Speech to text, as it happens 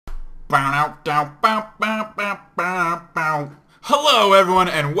Hello everyone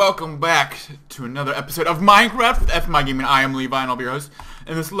and welcome back to another episode of Minecraft with FMI Gaming. I am Levi and I'll be your host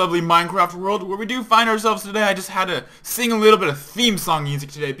in this lovely Minecraft world where we do find ourselves today. I just had to sing a little bit of theme song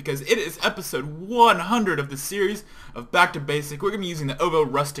music today because it is episode 100 of the series of Back to Basic. We're going to be using the OVO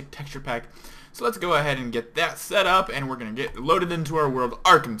Rustic texture pack. So let's go ahead and get that set up and we're going to get loaded into our world,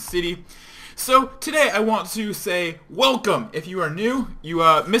 Arkham City. So today I want to say welcome. If you are new, you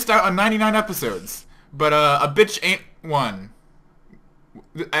missed out on 99 episodes, but a bitch ain't one.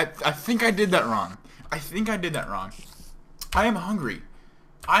 I think I did that wrong. I am hungry.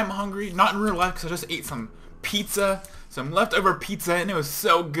 Not in real life because I just ate some pizza, some leftover pizza, and it was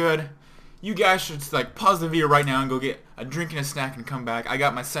so good. You guys should just, like, pause the video right now and go get a drink and a snack and come back. I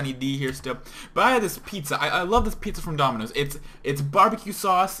got my Sunny D here still. But I had this pizza. I love this pizza from Domino's. It's barbecue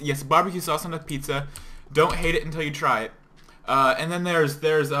sauce. Yes, barbecue sauce on the pizza. Don't hate it until you try it. And then there's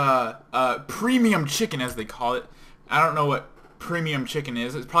premium chicken, as they call it. I don't know what premium chicken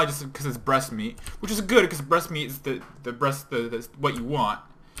is. It's probably just because it's breast meat, which is good because breast meat is the what you want.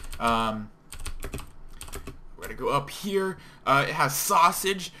 We're gonna go up here. It has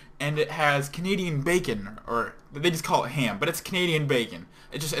sausage and it has Canadian bacon, or they just call it ham, but it's Canadian bacon.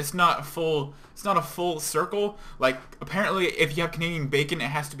 It's not a full circle. Like, apparently if you have Canadian bacon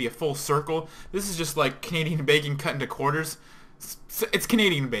it has to be a full circle. This is just like Canadian bacon cut into quarters. It's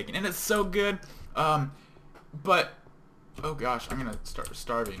Canadian bacon and it's so good. But oh gosh, I'm gonna start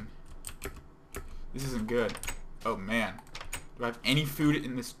starving. This isn't good. Oh man. Do I have any food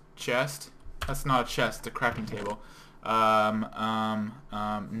in this chest? That's not a chest, it's a crafting table. No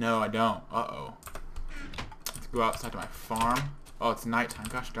I don't. Uh-oh. Let's go outside to my farm. Oh, it's nighttime,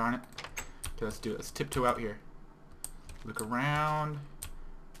 gosh darn it. Okay, let's do it. Let's tiptoe out here. Look around.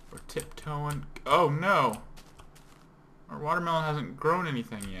 We're tiptoeing. Oh no! Our watermelon hasn't grown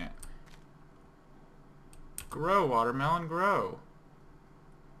anything yet. Grow, watermelon, grow.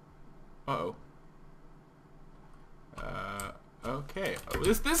 Uh-oh. Okay. Oh,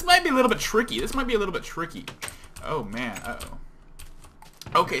 this might be a little bit tricky. Oh man, uh-oh.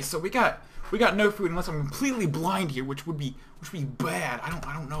 Okay, so we got no food unless I'm completely blind here, which would be bad. I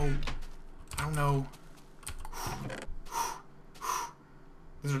don't know.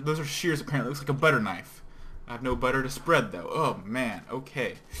 Those are shears apparently. Looks like a butter knife. I have no butter to spread though. Oh man,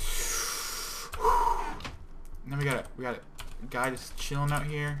 okay. Now we got a guy just chilling out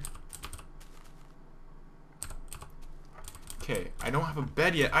here. Okay, I don't have a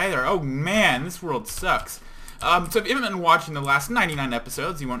bed yet either. Oh man, this world sucks. So if you haven't been watching the last 99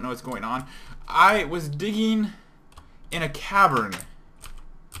 episodes, you won't know what's going on. I was digging in a cavern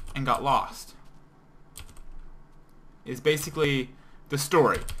and got lost. It's basically the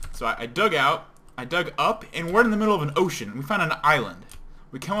story. So I dug up, and we're in the middle of an ocean. We found an island.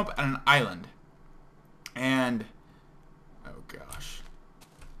 We come up at an island. And oh gosh,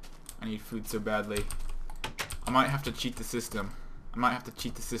 I need food so badly. I might have to cheat the system.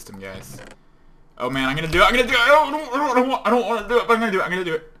 Guys. Oh man, I'm gonna do it. I don't want to do it, but I'm gonna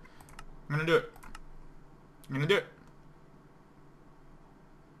do it.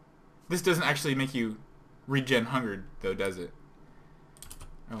 This doesn't actually make you regen hunger though, does it?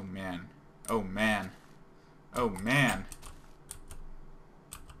 Oh man. Aren't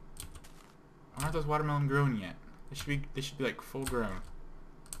those watermelon grown yet? They should be like full grown.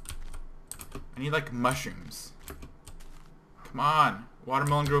 I need like mushrooms. Come on,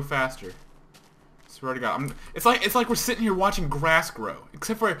 watermelon grow faster. Swear to God, it's like we're sitting here watching grass grow,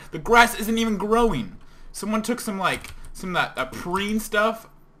 except for the grass isn't even growing. Someone took some of that preen stuff.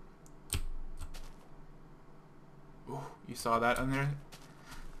 Ooh, you saw that on there?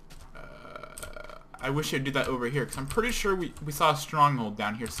 I wish I'd do that over here because I'm pretty sure we saw a stronghold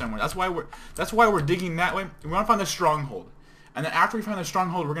down here somewhere. That's why we're digging that way. We want to find the stronghold, and then after we find the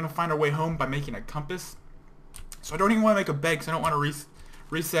stronghold, we're gonna find our way home by making a compass. So I don't even want to make a bed because I don't want to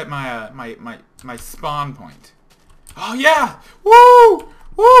reset my spawn point. Oh yeah! Woo!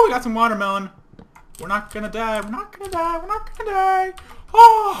 We got some watermelon. We're not gonna die.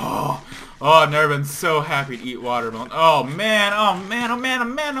 Oh, I've never been so happy to eat watermelon. Oh man.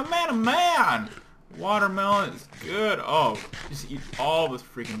 Watermelon is good. Oh, just eat all this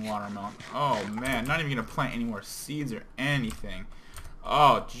freaking watermelon. Oh man, not even gonna plant any more seeds or anything.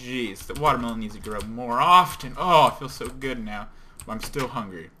 Oh jeez, the watermelon needs to grow more often. Oh, I feel so good now. But I'm still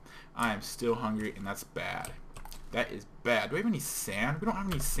hungry. I am still hungry, and that's bad. That is bad. Do we have any sand? We don't have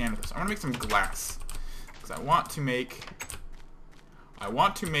any sand with us. I want to make some glass because I want to make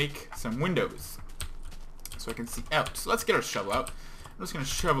some windows so I can see out. So let's get our shovel out. I'm just gonna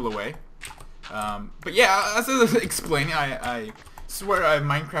shovel away. But yeah, as I was explaining, I Swear I have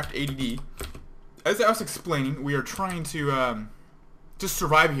Minecraft ADD. As I was explaining, we are trying to just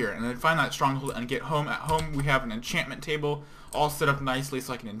survive here and then find that stronghold and get home. At home, we have an enchantment table all set up nicely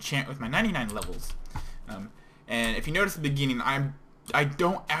so I can enchant with my 99 levels. And if you notice at the beginning, I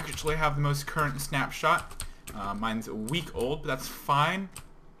don't actually have the most current snapshot. Mine's a week old, but that's fine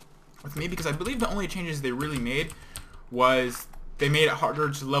with me because I believe the only changes they really made was they made it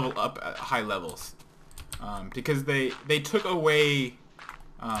harder to level up at high levels. Because they took away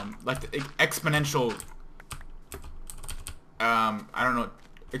like the exponential I don't know,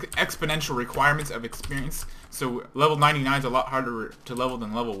 exponential requirements of experience. So level 99 is a lot harder to level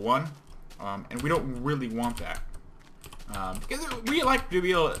than level 1, and we don't really want that. Because we like to be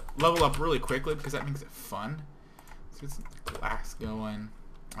able to level up really quickly because that makes it fun. Let's get some glass going.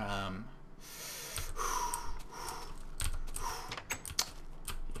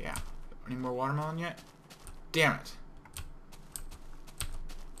 Yeah. Any more watermelon yet? Damn it.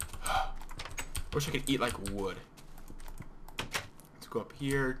 Wish I could eat like wood. Let's go up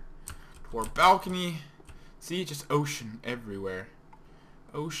here to our balcony. See, just ocean everywhere.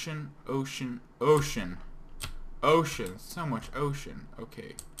 Ocean, ocean, ocean. Ocean. So much ocean.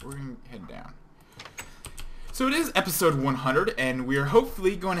 Okay, we're gonna head down. So it is episode 100, and we're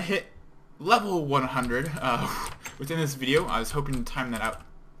hopefully going to hit level 100 within this video. I was hoping to time that out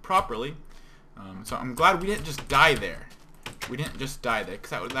properly. So I'm glad we didn't just die there. We didn't just die there,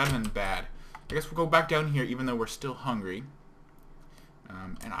 because that would have been bad. I guess we'll go back down here, even though we're still hungry.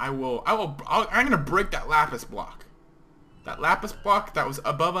 And I'm gonna break that lapis block. That lapis block that was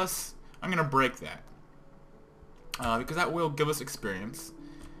above us, I'm gonna break that. Because that will give us experience.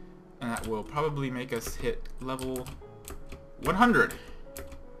 And that will probably make us hit level 100.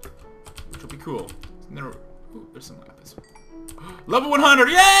 Which will be cool. Ooh, there's some lapis. Level 100!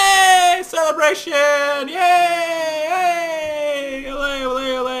 Yay! Celebration! Yay! Olay,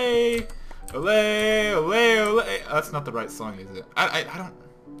 olay, olay! Olay, olay, olay! Oh, that's not the right song, is it? I don't...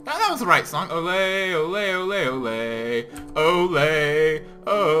 That was the right song. Olay, olay, olay, olay! Olay,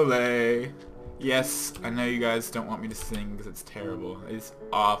 olay! Yes, I know you guys don't want me to sing because it's terrible. It's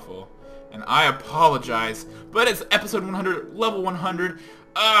awful. And I apologize. But it's episode 100, level 100.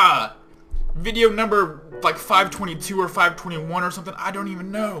 Video number like 522 or 521 or something. I don't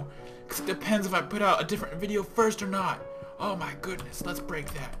even know. Because it depends if I put out a different video first or not. Oh my goodness. Let's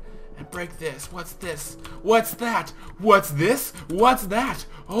break that. And break this. What's this? What's that? What's this? What's that?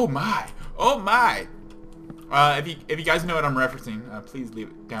 Oh my. Oh my. If you guys know what I'm referencing, please leave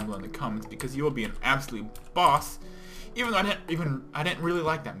it down below in the comments because you will be an absolute boss. Even though I didn't really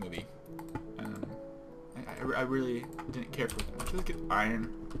like that movie. I really didn't care for it much. Let's get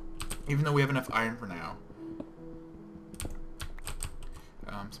iron, even though we have enough iron for now.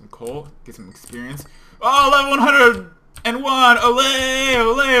 Some coal, get some experience. Oh, level 101! Olay,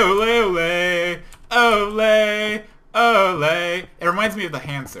 olay, olay, olay, olay, olay. It reminds me of the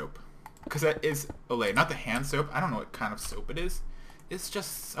hand soap. Because that is Olay, not the hand soap. I don't know what kind of soap it is. It's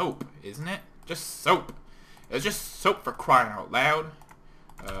just soap, isn't it? Just soap. It's just soap for crying out loud.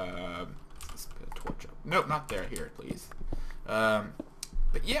 Let's put a torch up. Nope, not there. Here, please. But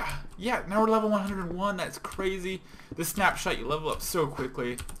yeah, now we're level 101. That's crazy. This snapshot, you level up so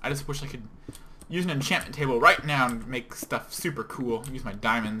quickly. I just wish I could use an enchantment table right now and make stuff super cool. Use my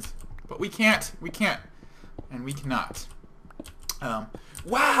diamonds. But we can't. We can't. And we cannot.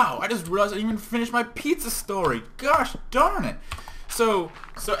 Wow, I just realized I didn't even finish my pizza story. Gosh darn it. So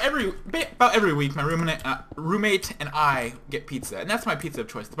about every week, my roommate and I get pizza, and that's my pizza of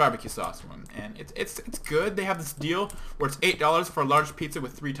choice, the barbecue sauce one. And it's good. They have this deal where it's $8 for a large pizza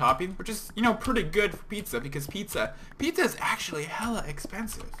with 3 toppings, which is, you know, pretty good for pizza because pizza is actually hella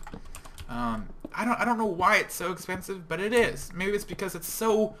expensive. I don't know why it's so expensive, but it is. Maybe it's because it's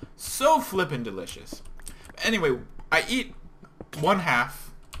so flippin' delicious. Anyway, I eat one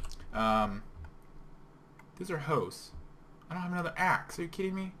half. These are hoes. I don't have another axe. Are you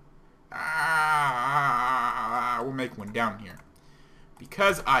kidding me? We'll make one down here.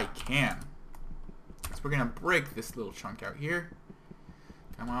 Because I can. So we're gonna break this little chunk out here.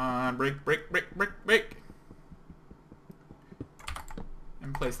 Come on, break, break, break, break, break.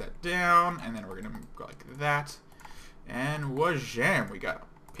 And place that down. And then we're gonna go like that. And wajam, we got a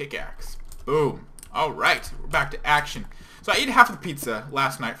pickaxe. Boom. Alright, we're back to action. So I ate half of the pizza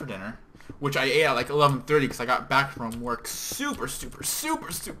last night for dinner, which I ate at like 11:30 because I got back from work super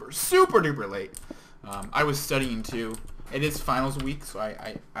duper late. I was studying too. It is finals week, so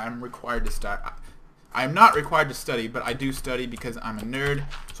I'm required to study. I'm not required to study, but I do study because I'm a nerd,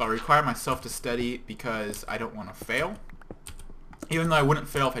 so I require myself to study because I don't want to fail. Even though I wouldn't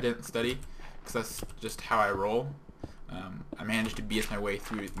fail if I didn't study, because that's just how I roll. I managed to BS my way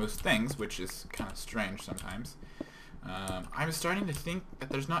through most things, which is kind of strange sometimes. I'm starting to think that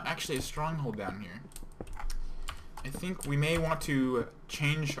there's not actually a stronghold down here. I think we may want to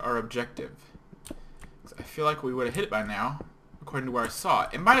change our objective. 'Cause I feel like we would have hit it by now, according to where I saw it.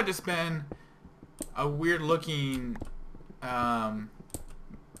 It might have just been a weird looking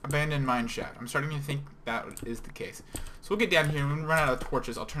abandoned mine shaft. I'm starting to think that is the case. So we'll get down here, and when we run out of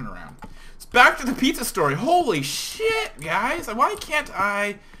torches, I'll turn around. It's back to the pizza story. Holy shit, guys! Why can't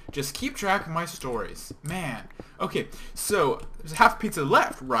I just keep track of my stories? Man. Okay, so there's half pizza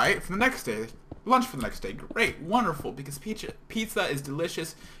left, right? For the next day. Lunch for the next day. Great, wonderful, because pizza is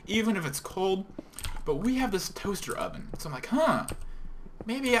delicious, even if it's cold. But we have this toaster oven. So I'm like,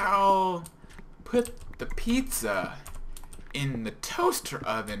 maybe I'll put the pizza in the toaster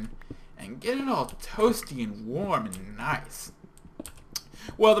oven and get it all toasty and warm and nice.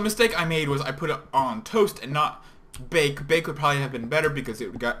 Well, the mistake I made was I put it on toast and not bake. Bake would probably have been better because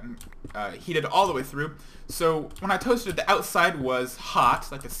it got heated all the way through. So when I toasted, the outside was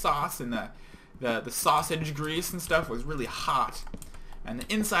hot, like the sauce and the sausage grease and stuff was really hot, and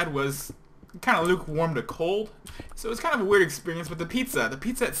the inside was kind of lukewarm to cold. So it was kind of a weird experience. But the pizza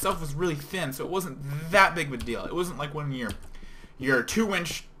itself was really thin, so it wasn't that big of a deal. It wasn't like one of your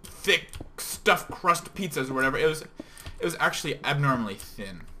 2-inch thick stuffed crust pizzas or whatever. It was actually abnormally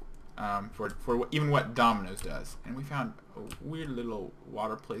thin for even what Domino's does. And we found a weird little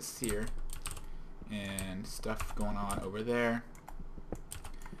water place here and stuff going on over there.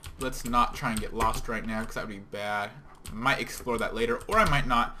 Let's not try and get lost right now, because that would be bad. I might explore that later, or I might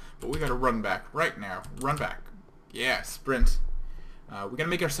not, but we gotta run back right now. Run back. Yeah, sprint. We gotta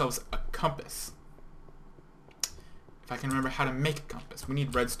make ourselves a compass. If I can remember how to make a compass. We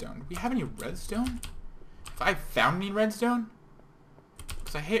need redstone. Do we have any redstone? Have I found any redstone?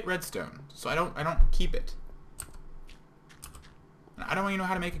 Because I hate redstone, so I don't keep it. And I don't even know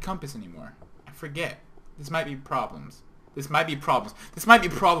how to make a compass anymore. I forget. This might be problems. This might be problems. This might be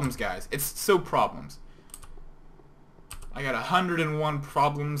problems, guys. It's so problems. I got 101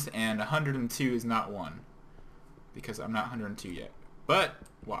 problems, and 102 is not one. Because I'm not 102 yet. But,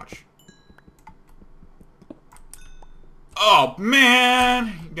 watch. Oh,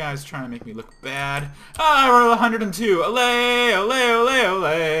 man! You guys trying to make me look bad. I rolled 102. Olé, olé, olé,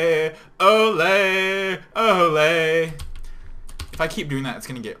 olé. Olé, olé. If I keep doing that, it's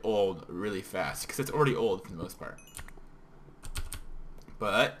going to get old really fast. Because it's already old for the most part.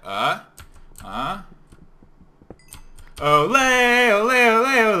 But, Olé, olé,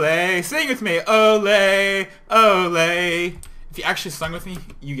 olé, olé. Sing with me. Olé, olé. If you actually sung with me,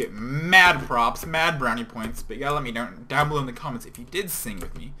 you get mad props, mad brownie points. But you gotta let me know down below in the comments if you did sing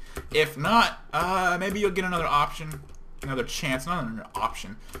with me. If not, maybe you'll get another option, another chance, not another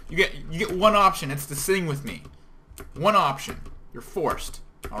option. You get one option. It's to sing with me. One option. You're forced.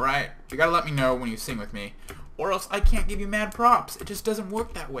 All right. You gotta let me know when you sing with me, or else I can't give you mad props. It just doesn't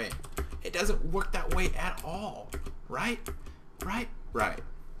work that way. It doesn't work that way at all. Right? Right? Right.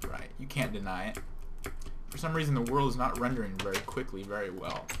 Right. You can't deny it. For some reason, the world is not rendering very quickly, very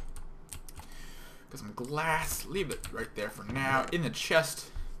well. Got some glass. Leave it right there for now. In the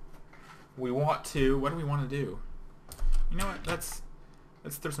chest, we want to... What do we want to do? You know what? Let's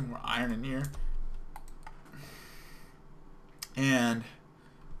throw some more iron in here. And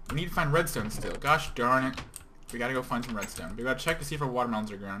we need to find redstone still. Gosh darn it. We gotta go find some redstone. We gotta check to see if our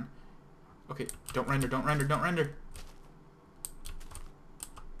watermelons are grown. Okay, don't render, don't render, don't render.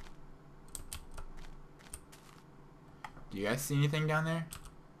 Do you guys see anything down there?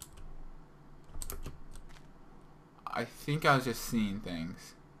 I think I was just seeing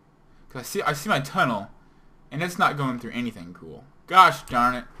things. Cause I see my tunnel, and it's not going through anything cool. Gosh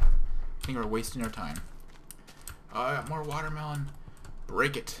darn it. I think we're wasting our time. I got more watermelon.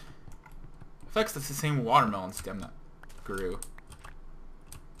 Break it. Affects that's the same watermelon stem that grew.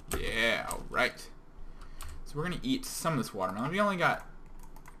 Yeah, alright. So we're gonna eat some of this watermelon. We only got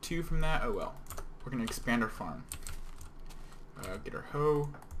 2 from that. Oh well. We're gonna expand our farm. Get our hoe.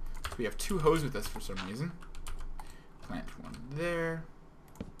 So we have 2 hoes with us for some reason. Plant one there.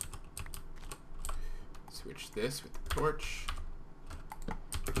 Switch this with the torch.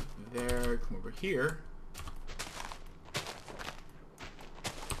 There. Come over here.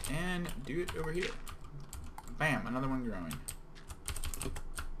 And do it over here. Bam, another one growing.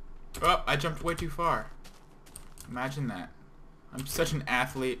 Oh, I jumped way too far. Imagine that. I'm such an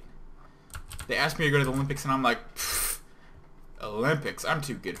athlete. They asked me to go to the Olympics, and I'm like, Olympics? I'm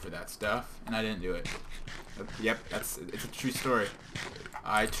too good for that stuff. And I didn't do it. Yep, it's a true story.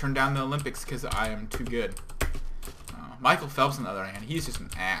 I turned down the Olympics because I am too good. Oh, Michael Phelps, on the other hand, he's just an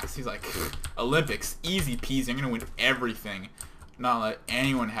ass. He's like, Olympics, easy peasy. I'm gonna win everything. Not let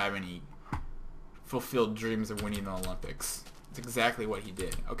anyone have any fulfilled dreams of winning the Olympics. That's exactly what he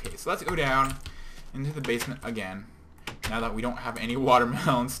did. Okay, so let's go down into the basement again. Now that we don't have any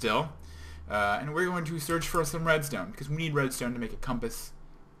watermelon still. And we're going to search for some redstone, because we need redstone to make a compass.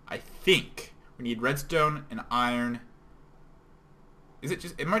 I think we need redstone and iron. Is it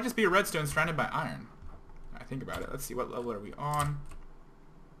just? It might just be a redstone surrounded by iron. I think about it. Let's see, what level are we on?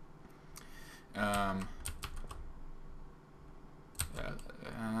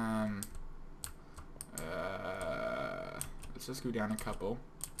 Let's just go down a couple.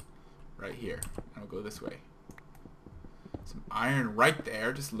 Right here. And we'll go this way. Some iron right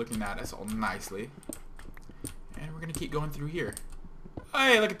there, just looking at us all nicely. And we're gonna keep going through here.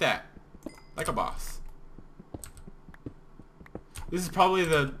 Hey, look at that. Like a boss. This is probably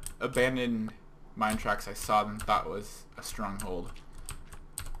the abandoned mine tracks I saw and thought was a stronghold.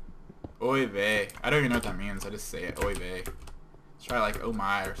 Oy vey. I don't even know what that means. I just say it. Oy vey. Let's try like oh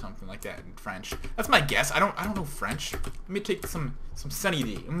my or something like that in French. That's my guess. I don't know French. Let me take some Sunny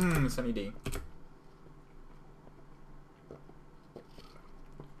D. Sunny D.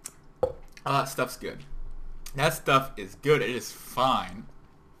 Oh, that stuff's good. That stuff is good. It is fine.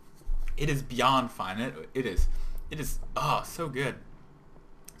 It is beyond fine. It is. Oh, so good.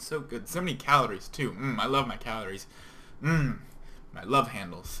 So good. So many calories too. I love my calories. My love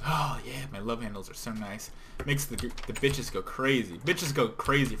handles. Oh yeah, my love handles are so nice. Makes the bitches go crazy. Bitches go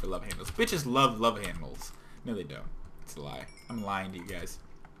crazy for love handles. Bitches love handles. No, they don't. It's a lie. I'm lying to you guys.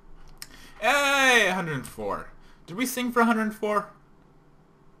 Hey, 104. Did we sing for 104?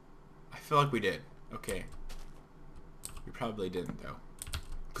 I feel like we did. Okay. We probably didn't though,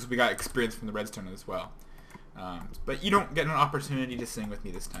 because we got experience from the redstone as well. But you don't get an opportunity to sing with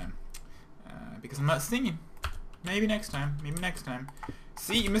me this time, because I'm not singing. Maybe next time. Maybe next time.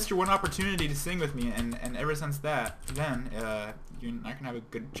 See, you missed your one opportunity to sing with me, and ever since that, then you're not gonna have a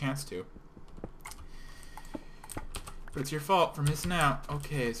good chance to. But it's your fault for missing out.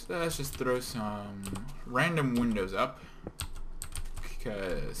 Okay, so let's just throw some random windows up,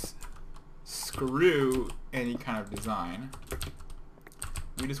 because screw any kind of design.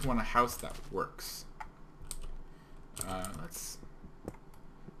 We just want a house that works. Let's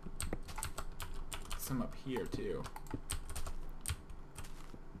put some up here too.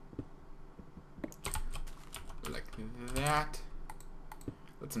 Like that.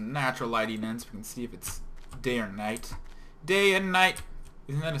 Let some natural lighting in so we can see if it's day or night. Day and night.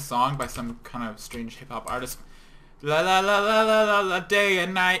 Isn't that a song by some kind of strange hip hop artist? La la la la la la la, day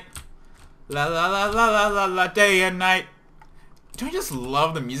and night. La la la la la la la, day and night. Don't you just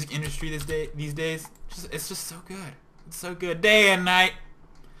love the music industry these days? It's just so good. It's so good. Day and night.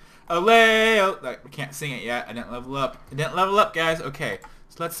 Olay. I can't sing it yet. I didn't level up. I didn't level up, guys. Okay,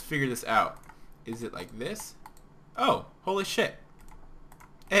 so let's figure this out. Is it like this? Oh, holy shit.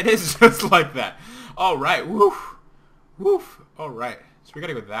 It is just like that. Alright, woof. Woof. Alright, so we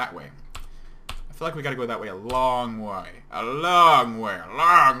gotta go that way. I feel like we gotta go that way a long way. A long way. A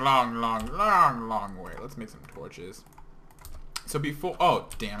long way. Let's make some torches. So before... Oh,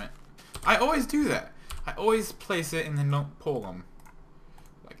 damn it. I always do that. I always place it and then don't pull them.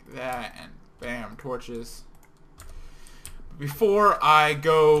 Like that, and bam, torches. Before I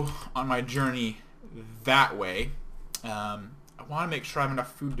go on my journey that way, I want to make sure I have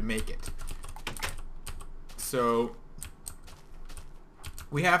enough food to make it. So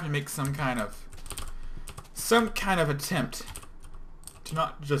we have to make some kind of attempt to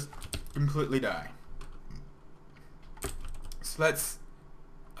not just completely die. So let's...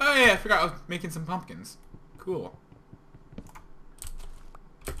 Oh yeah, I forgot I was making some pumpkins. Cool.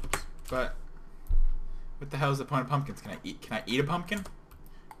 But what the hell is the point of pumpkins? Can I eat a pumpkin?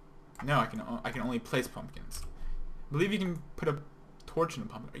 No, I can only place pumpkins. I believe you can put a torch in a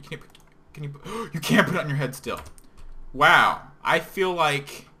pumpkin. You can't put it on your head still. Wow. I feel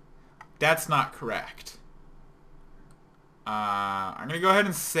like that's not correct. I'm gonna go ahead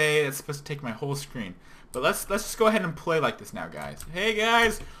and say it's supposed to take my whole screen. But let's just go ahead and play like this now, guys. Hey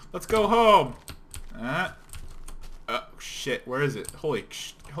guys, let's go home. Oh shit, where is it? Holy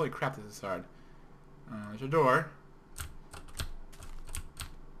crap, this is hard. There's a door.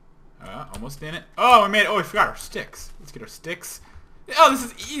 Almost in it. Oh, we made it. Oh, we forgot our sticks. Let's get our sticks. Oh, this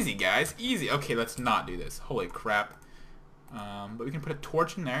is easy, guys. Easy. Okay, let's not do this. Holy crap. But we can put a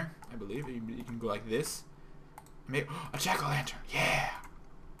torch in there, I believe. You can go like this. Make a jack-o'-lantern. Yeah.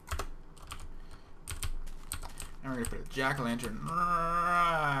 Now we're gonna put a jack-o'-lantern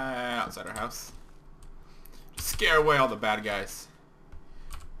right outside our house. Just scare away all the bad guys.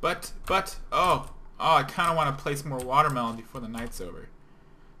 But, oh, Oh, I kind of want to place more watermelon before the night's over.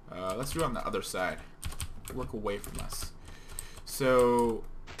 Let's do it on the other side. Work away from us. So,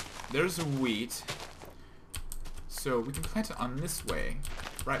 there's a wheat. So, we can plant it on this way.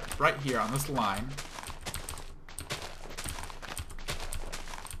 Right here on this line.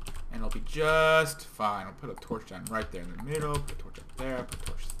 And it'll be just fine. I'll put a torch down right there in the middle. Put a torch up there. Put a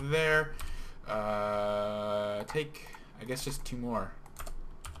torch there. Take, I guess, just 2 more.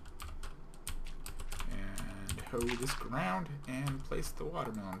 And hoe this ground and place the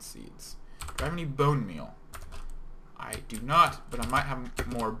watermelon seeds. Do I have any bone meal? I do not, but I might have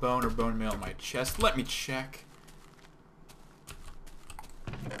more bone or bone meal in my chest. Let me check.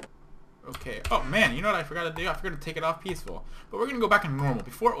 Okay. Oh man, you know what I forgot to do? I forgot to take it off peaceful. But we're gonna go back to normal.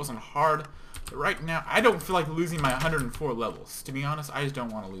 Before it wasn't hard, but right now I don't feel like losing my 104 levels. To be honest, I just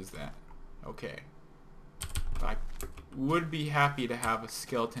don't want to lose that. Okay. But I would be happy to have a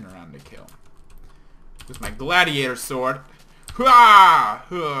skeleton around to kill. With my gladiator sword. Hurrah!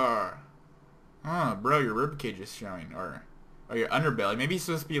 Oh, bro, your ribcage is showing, or your underbelly. Maybe he's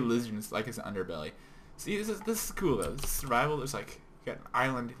supposed to be a lizard, and it's like his underbelly. See, this is cool though. This is survival. There's like, we got an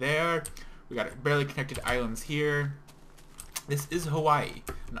island there. We got barely connected islands here. This is Hawaii,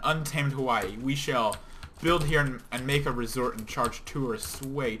 an untamed Hawaii. We shall build here and make a resort and charge tourists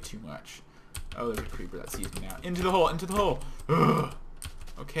way too much. Oh, there's a creeper that sees me now. Into the hole, into the hole. Ugh.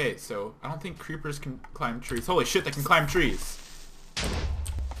 Okay, so I don't think creepers can climb trees. Holy shit, they can climb trees.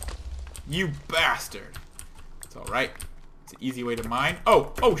 You bastard. It's alright. It's an easy way to mine.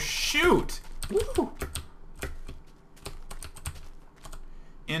 Oh, shoot! Woo!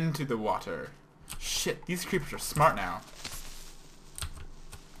 Into the water. Shit, these creepers are smart now.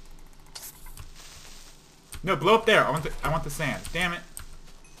 No, blow up there. I want the sand. Damn it.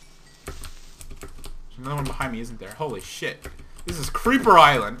 There's another one behind me, isn't there? Holy shit. This is Creeper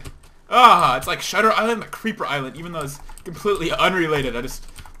Island. Ah, it's like Shutter Island, but Creeper Island, even though it's completely unrelated. I just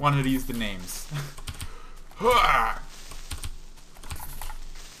wanted to use the names.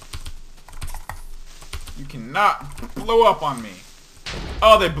 You cannot blow up on me.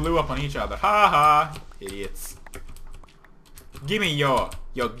 Oh, they blew up on each other. Ha ha, idiots. Give me your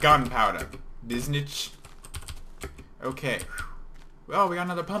gunpowder, biznitch. Okay. Oh, we got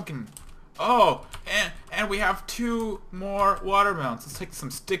another pumpkin. Oh, and we have 2 more watermelons. Let's take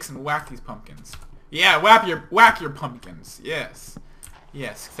some sticks and whack these pumpkins. Yeah, whack your pumpkins. Yes.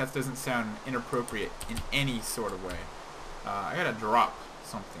 Yes, that doesn't sound inappropriate in any sort of way. I gotta drop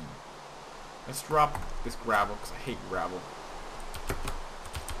something. Let's drop this gravel, because I hate gravel.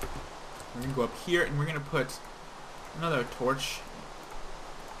 We're gonna go up here, and we're gonna put another torch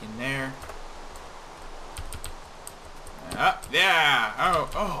in there. Yeah!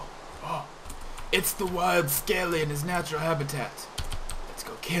 Oh. It's the wild scaly in his natural habitat. Let's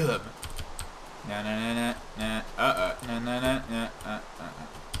go kill him. No.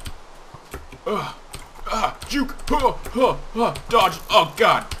 Juke. Dodge. Oh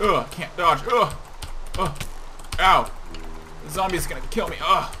god. Can't dodge. Ow. The zombie's gonna kill me.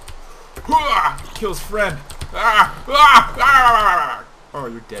 Kill his friend. Oh,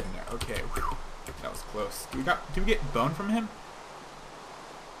 you're dead now. Okay. Whew. That was close. Did we get bone from him?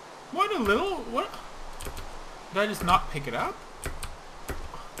 What a little... What? Did I just not pick it up?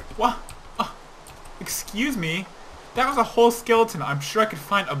 What? Excuse me? That was a whole skeleton. I'm sure I could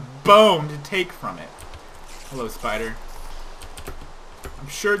find a bone to take from it. Hello, spider. I'm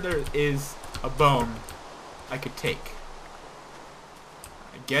sure there is a bone I could take.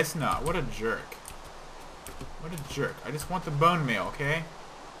 I guess not. What a jerk. What a jerk. I just want the bone meal, okay?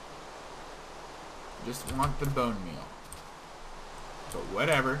 Just want the bone meal. But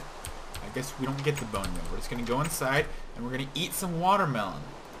whatever. I guess we don't get the bone meal. We're just gonna go inside and we're gonna eat some watermelon.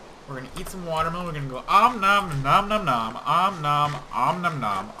 We're gonna eat some watermelon. We're gonna go nom nom nom nom nom nom nom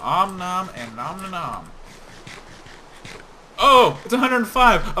nom nom and nom nom. Oh, it's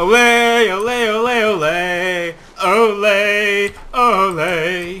 105. Olay, olay, olay, olay, olay,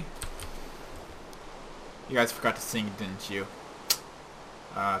 olay. You guys forgot to sing, didn't you?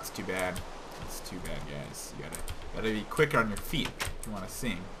 It's too bad. It's too bad, guys. You gotta be quicker on your feet if you want to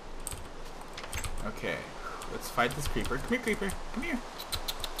sing. Okay, let's fight this creeper. Come here, creeper. Come here.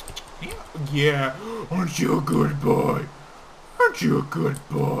 Yeah. Aren't you a good boy? Aren't you a good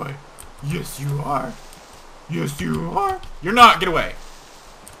boy? Yes, you are. Yes, you are. You're not. Get away.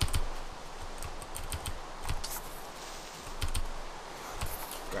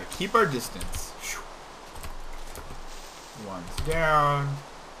 Gotta keep our distance. One's down.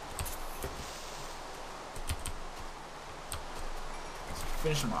 Let's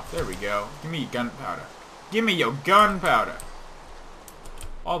finish him off. There we go. Give me your gunpowder. Give me your gunpowder.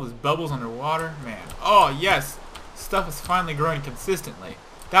 All those bubbles underwater, man. Oh yes, stuff is finally growing consistently.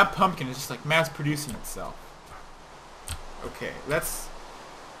 That pumpkin is just like mass producing itself. Okay, let's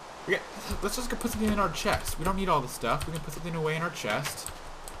just go put something in our chest. We don't need all the stuff. We can put something away in our chest.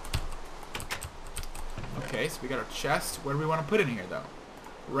 Okay, so we got our chest. What do we want to put in here though?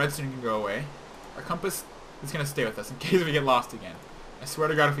 Redstone can go away. Our compass is gonna stay with us in case we get lost again. I swear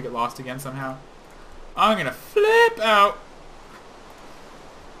to God, if we get lost again somehow, I'm gonna flip out.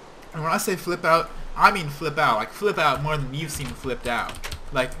 And when I say flip out, I mean flip out. Like flip out more than you've seen flipped out.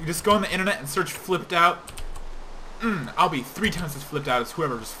 Like you just go on the internet and search flipped out. I'll be 3 times as flipped out as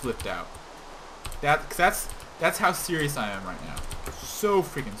whoever just flipped out. That's how serious I am right now. So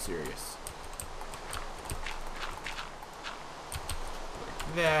freaking serious.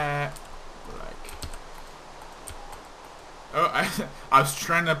 Like that. Like. Oh, I was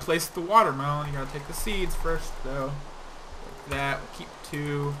trying to place the watermelon. You gotta take the seeds first, though. Like that. We'll keep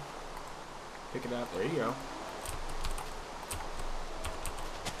 2. Pick it up. There you go.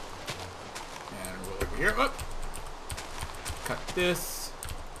 And roll over here. Oh. Cut this.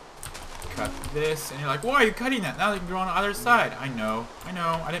 Cut this. And you're like, why are you cutting that? Now they can grow on the other side. I know.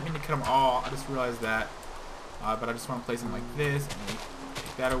 I didn't mean to cut them all. I just realized that. But I just want to place them like this. And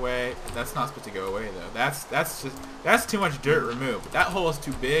take that away. That's not supposed to go away though. That's too much dirt removed. That hole is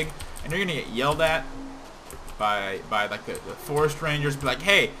too big, and you're gonna get yelled at by like the forest rangers. Be like,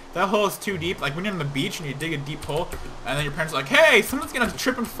 hey, that hole is too deep. Like when you're on the beach and you dig a deep hole, and then your parents are like, hey, someone's gonna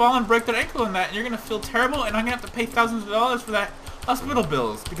trip and fall and break their ankle in that, and you're gonna feel terrible, and I'm gonna have to pay thousands of dollars for that hospital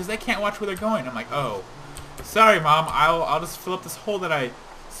bills because they can't watch where they're going. I'm like, oh, sorry, Mom. I'll just fill up this hole that I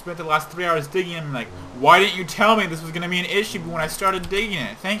spent the last 3 hours digging in. Like, why didn't you tell me this was gonna be an issue when I started digging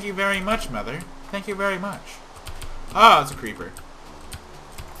it? Thank you very much, Mother. Thank you very much. Oh, it's a creeper.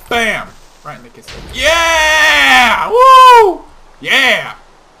 Bam! Right in the kiss. Yeah! Woo! Yeah!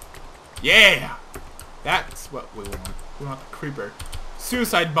 Yeah! That's what we want. We want the creeper.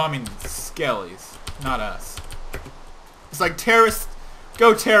 Suicide bombing skellies, not us. It's like terrorists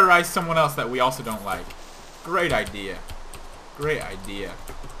go terrorize someone else that we also don't like. Great idea. Great idea.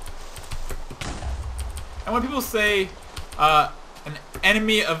 And when people say, an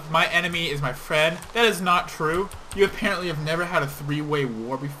enemy of my enemy is my friend, that is not true. You apparently have never had a 3-way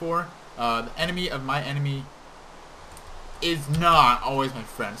war before. The enemy of my enemy is not always my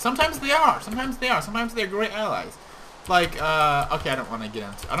friend. Sometimes they are. Sometimes they are. Sometimes they're great allies. Like, okay, I don't want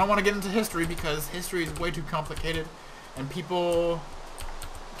to get into history because history is way too complicated, and people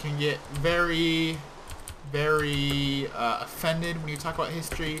can get very, very offended when you talk about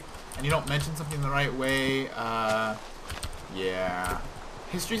history and you don't mention something the right way. Yeah,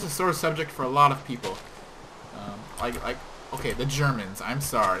 history is a sore subject for a lot of people. Okay, the Germans. I'm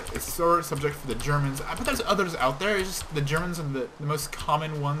sorry, it's a sore subject for the Germans. I bet there's others out there. It's just the Germans are the most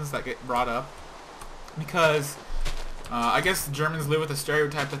common ones that get brought up because I guess the Germans live with the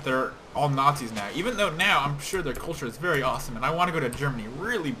stereotype that they're all Nazis now. Even though now I'm sure their culture is very awesome, and I want to go to Germany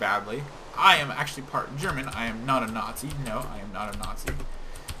really badly. I am actually part German. I am not a Nazi. No, I am not a Nazi.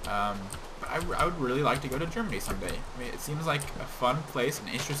 But I would really like to go to Germany someday. I mean, it seems like a fun place, an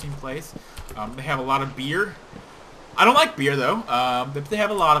interesting place. They have a lot of beer. I don't like beer though, but they have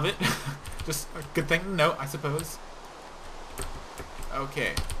a lot of it. Just a good thing to note, I suppose.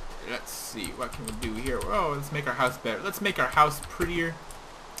 Okay, let's see, what can we do here? Oh, let's make our house better. Let's make our house prettier.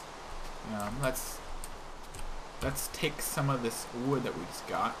 Let's take some of this wood that we just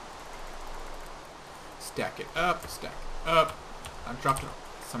got. Stack it up, stack it up. I dropped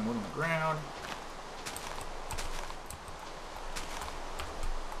some wood on the ground.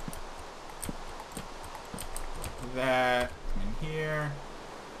 That, come in here,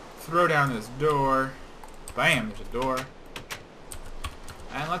 throw down this door, bam, there's a door,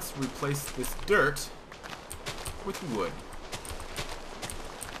 and let's replace this dirt with wood.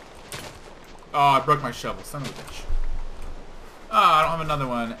 Oh, I broke my shovel, son of a bitch. Oh, I don't have another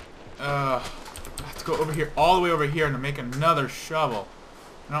one. I have to go over here, all the way over here, to make another shovel.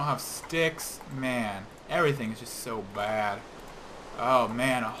 I don't have sticks, man, everything is just so bad. Oh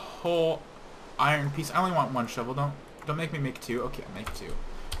man, a whole iron piece. I only want 1 shovel. Don't make me make 2. Okay, I'll make 2.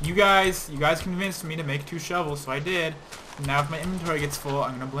 You guys convinced me to make 2 shovels, so I did. Now if my inventory gets full,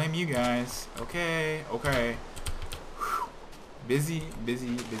 I'm gonna blame you guys. Okay, okay. Whew. Busy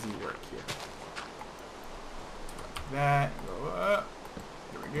work here. Like that, go up.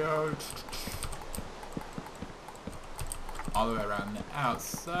 Here we go. All the way around the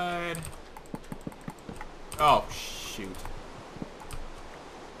outside. Oh shoot.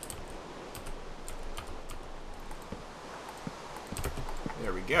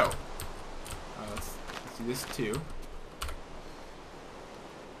 There we go. Let's do this too.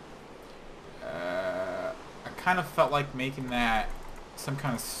 kind of felt like making that some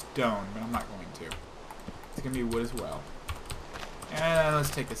kind of stone, but I'm not going to. It's going to be wood as well. And let's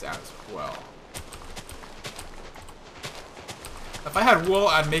take this out as well. If I had wool,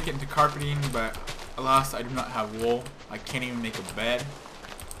 I'd make it into carpeting, but alas, I do not have wool. I can't even make a bed.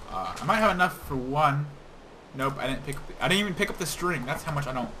 I might have enough for one. Nope, I didn't even pick up the string. That's how much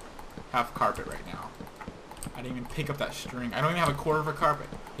I don't have carpet right now. I didn't even pick up that string. I don't even have a quarter of a carpet.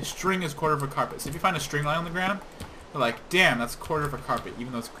 The string is quarter of a carpet. So if you find a string lying on the ground, you're like, damn, that's quarter of a carpet.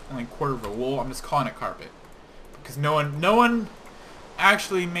 Even though it's only quarter of a wool, I'm just calling it carpet. Because no one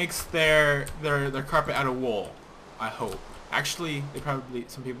actually makes their carpet out of wool. I hope. Actually,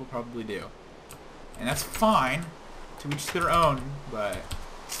 some people probably do. And that's fine, to each their own, but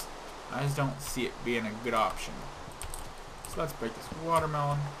I just don't see it being a good option. So let's break this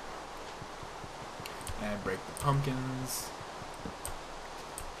watermelon. And break the pumpkins.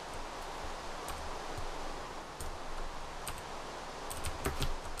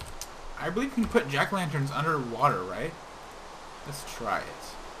 I believe you can put jack-o'-lanterns underwater, right? Let's try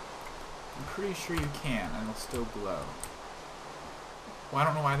it. I'm pretty sure you can, and they'll still glow. Well, I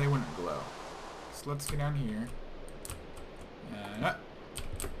don't know why they wouldn't glow. So let's get down here. And up.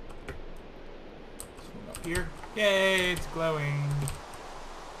 Swing up here. Yay, it's glowing.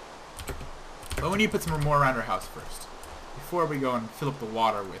 But we need to put some more around our house first. Before we go and fill up the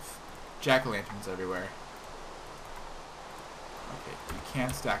water with jack-o'-lanterns everywhere. Okay, you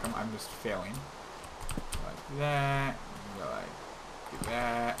can stack them. I'm just failing. Like that. Go like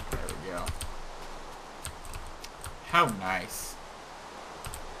that. There we go. How nice.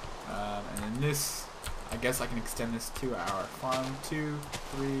 And then this, I guess I can extend this to our farm. 2,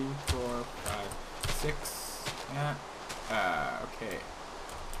 3, 4, 5, 6. Yeah. Okay.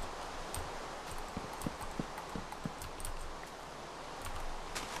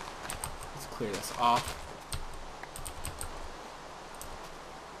 Let's clear this off.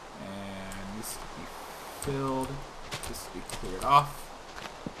 And this will be filled. This will be cleared off.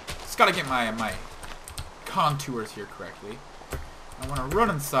 Just gotta get my contours here correctly. I want to run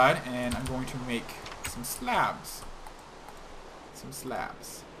inside, and I'm going to make some slabs. Some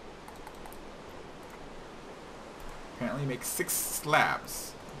slabs. Apparently make 6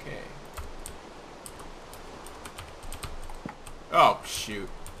 slabs. Okay. Oh, shoot.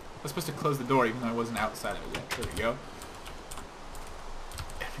 I was supposed to close the door even though I wasn't outside of it yet. There we go.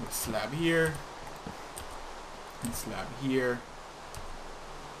 And a slab here. And slab here.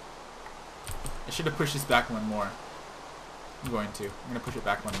 I should have pushed this back one more. I'm going to push it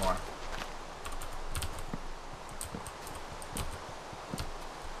back one more.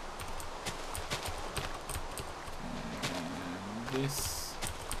 And this.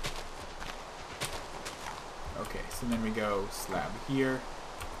 Okay, so then we go slab here.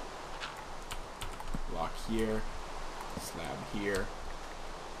 Block here. Slab here.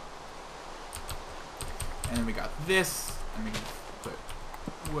 And then we got this. And we can put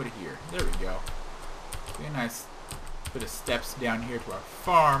wood here. There we go. Okay, nice. Bit of steps down here to our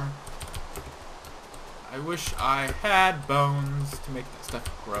farm. I wish I had bones to make that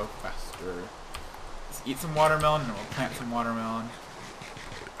stuff grow faster. Let's eat some watermelon and we'll plant some watermelon.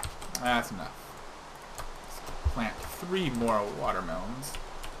 That's enough. Let's plant 3 more watermelons.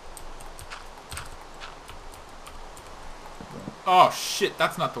 Oh shit,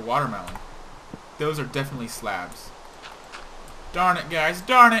 that's not the watermelon. Those are definitely slabs. Darn it, guys,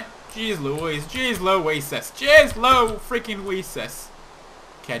 darn it! Jeez Louise, jeez Louises, jeez Lou freaking Weesus.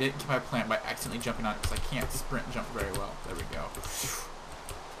 Okay, I didn't kill my plant by accidentally jumping on it because I can't sprint jump very well. There we go.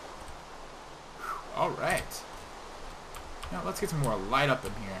 Alright. Now let's get some more light up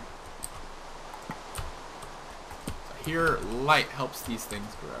in here. So here, light helps these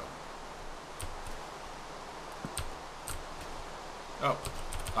things grow. Oh,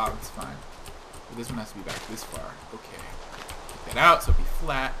 it's fine. But this one has to be back this far. Okay. Get that out so it'll be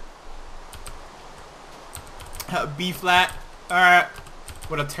flat. B flat. Alright.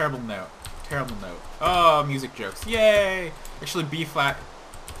 What a terrible note. Terrible note. Oh, music jokes. Yay! Actually, B flat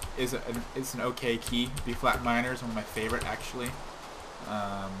is an okay key. B flat minor is one of my favorite, actually.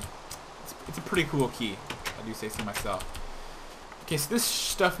 It's a pretty cool key. I do say so myself. Okay, so this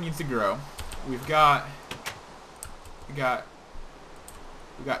stuff needs to grow. We got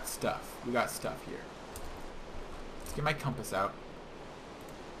stuff. We got stuff here. Let's get my compass out.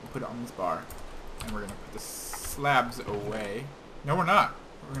 We'll put it on this bar. And we're going to put the slabs away. No, we're not.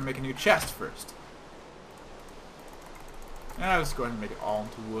 We're going to make a new chest first. And I'll just go ahead and make it all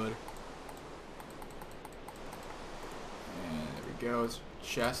into wood. And there we go. It's a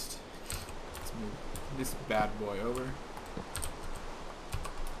chest. Let's move this bad boy over.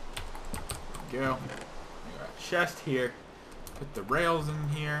 There we go. We got chest here. Put the rails in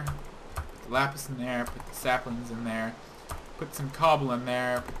here. Put the lapis in there. Put the saplings in there. Put some cobble in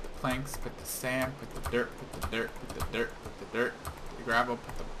there. Put the planks. Put the sand. Put the dirt. Put the dirt. Put the dirt. Put the dirt. Put the gravel.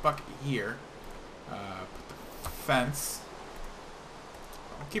 Put the bucket here. Put the fence.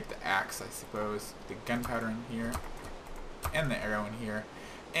 I'll keep the axe, I suppose. The gunpowder in here. And the arrow in here.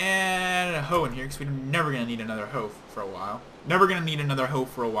 And a hoe in here, because we're never going to need another hoe for a while. Never going to need another hoe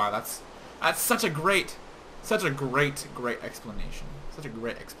for a while. That's such a great explanation. Such a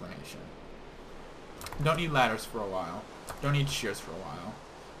great explanation. Don't need ladders for a while. Don't need shears for a while.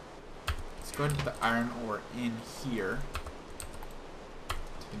 Let's go ahead and put the iron ore in here.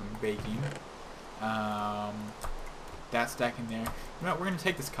 Some baking. That stack in there. You know what? We're going to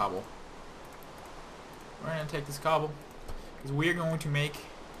take this cobble. We're going to take this cobble. Because we are going to make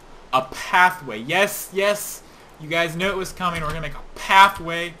a pathway. Yes, yes. You guys knew it was coming. We're going to make a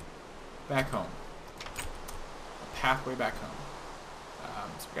pathway back home. A pathway back home.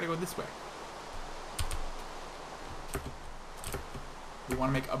 So we got to go this way. We want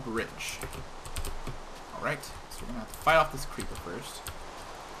to make a bridge. Alright. So we're going to have to fight off this creeper first.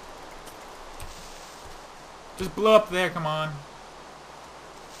 Just blow up there, come on.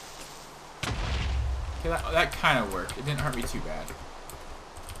 Okay, that kind of worked. It didn't hurt me too bad.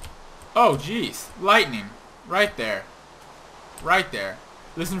 Oh, jeez. Lightning. Right there. Right there.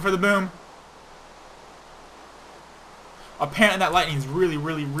 Listen for the boom. Apparently that lightning is really,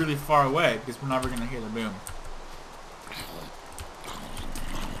 really, really far away because we're never going to hear the boom.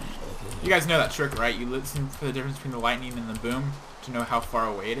 You guys know that trick, right? You listen for the difference between the lightning and the boom to know how far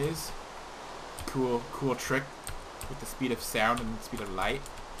away it is. Cool trick with the speed of sound and the speed of light.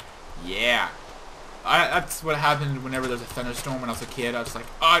 Yeah. That's what happened whenever there's a thunderstorm when I was a kid. I was like,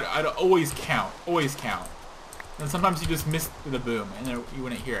 I'd always count. Always count. And sometimes you just miss the boom and then you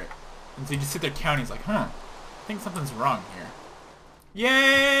wouldn't hear it. And so you just sit there counting. It's like, I think something's wrong here.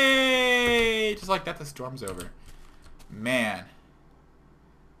 Yay! Just like that, the storm's over. Man.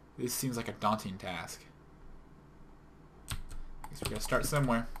 This seems like a daunting task. I guess we gotta start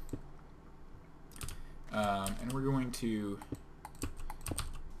somewhere. And we're going to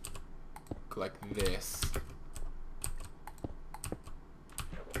go like this. So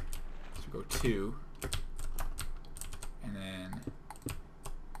we go 2. And then...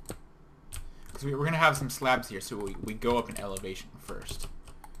 because we're going to have some slabs here, so we go up in elevation first.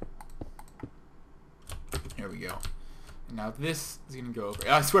 Here we go. And now this is going to go over...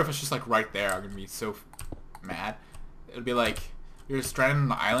 I swear if it's just like right there, I'm going to be so mad. It'll be like you're just stranded on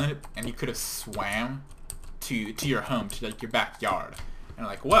the island and you could have swam to your home, to like your backyard. And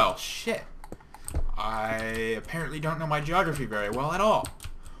like, well, shit. I apparently don't know my geography very well at all.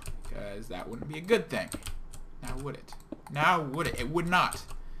 Because that wouldn't be a good thing. Now would it? Now would it? It would not.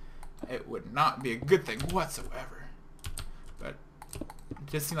 It would not be a good thing whatsoever. But it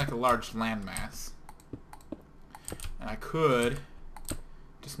just seemed like a large landmass. And I could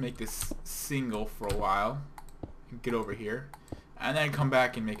just make this single for a while. And get over here. And then come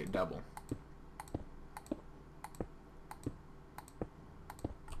back and make it double.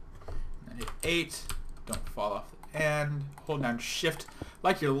 And then hit 8. Don't fall off the end. Hold down shift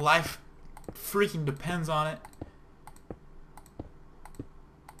like your life freaking depends on it.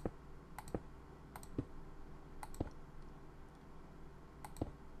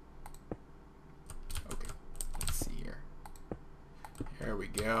 Okay, let's see here. There we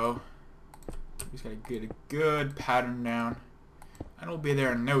go. We just gotta get a good pattern down. And we'll be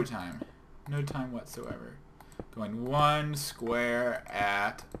there in no time. No time whatsoever. Going 1 square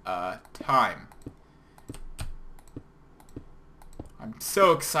at a time. I'm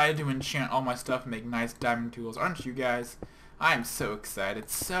so excited to enchant all my stuff and make nice diamond tools. Aren't you guys? I'm so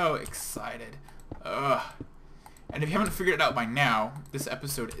excited. So excited. Ugh. And if you haven't figured it out by now, this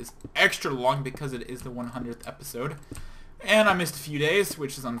episode is extra long because it is the 100th episode. And I missed a few days,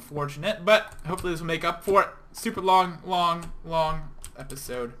 which is unfortunate, but hopefully this will make up for it. Super long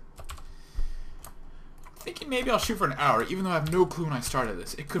episode. I'm thinking maybe I'll shoot for an hour, even though I have no clue when I started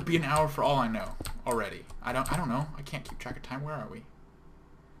this. It could be an hour for all I know already. I don't know. I can't keep track of time. Where are we?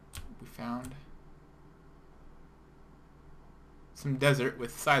 We found some desert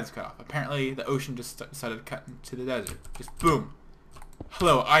with sides cut off. Apparently the ocean just decided to cut into the desert. Just boom.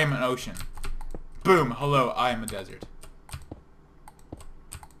 Hello, I am an ocean. Boom. Hello, I am a desert.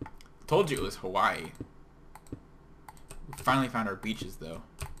 Told you it was Hawaii. We finally found our beaches though.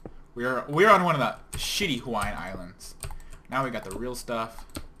 We're on one of the shitty Hawaiian islands. Now we got the real stuff.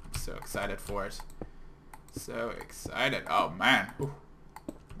 I'm so excited for it. So excited. Oh man. Ooh.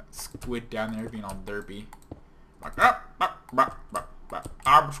 That squid down there being all derpy. I'm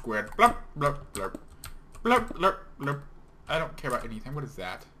squid. Blurp, blurp, blurp. Blurp, blurp, blurp. I don't care about anything. What is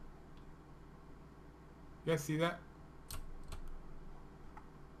that? You guys see that?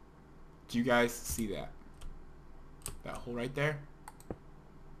 Do you guys see that? That hole right there?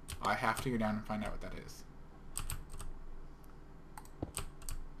 I have to go down and find out what that is.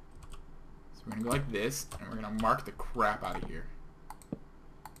 So we're gonna go like this, and we're gonna mark the crap out of here.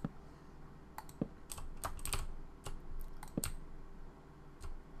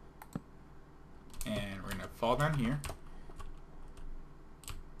 And we're gonna fall down here.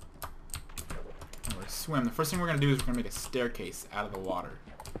 And we're gonna swim. The first thing we're gonna do is we're gonna make a staircase out of the water.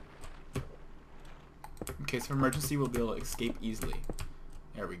 In case of emergency, we'll be able to escape easily.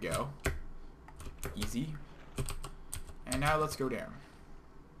 There we go. Easy. And now let's go down.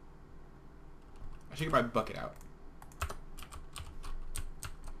 I should get my bucket out.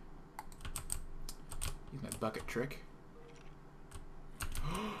 Use my bucket trick.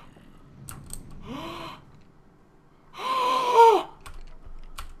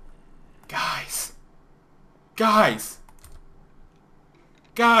 Guys!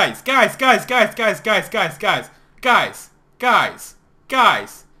 Guys! Guys! Guys! Guys! Guys! Guys! Guys! Guys! Guys! Guys! Guys!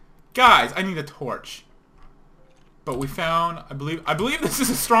 Guys! Guys! I need a torch. But we found, I believe this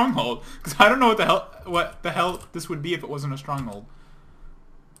is a stronghold, because I don't know what the hell this would be if it wasn't a stronghold.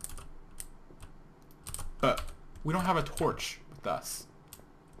 But we don't have a torch with us.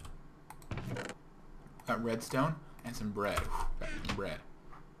 Got redstone and some bread. Whew, got some bread.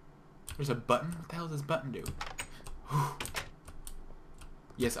 There's a button. What the hell does this button do? Whew.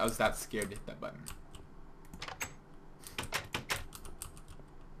 Yes, I was that scared to hit that button.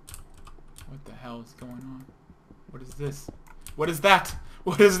 What the hell is going on? What is this? What is that?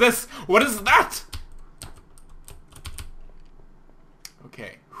 What is this? What is that?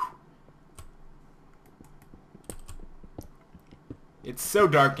 Okay. It's so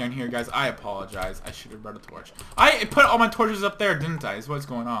dark down here, guys. I apologize. I should have brought a torch. I put all my torches up there, didn't I? Is what's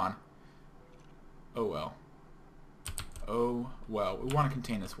going on. Oh well. Oh well. We want to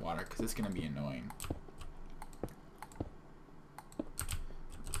contain this water because it's going to be annoying.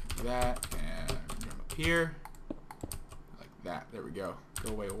 Like that. And jump up here. Like that. There we go.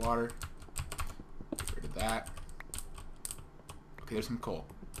 Go away, water. Get rid of that. Okay, there's some coal.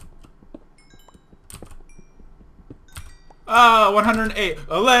 108.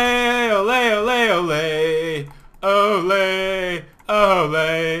 Ole, ole, ole, ole. Ole,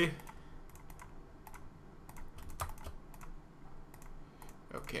 ole.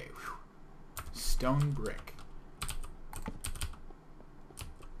 Okay. Whew. Stone brick.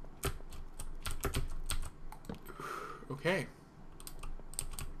 Okay.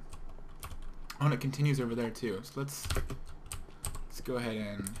 Oh, and it continues over there too. So let's go ahead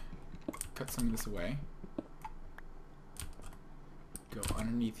and cut some of this away. Go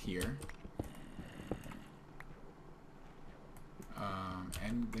underneath here.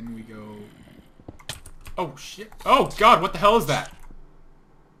 And then we go... Oh, shit. Oh, God, what the hell is that?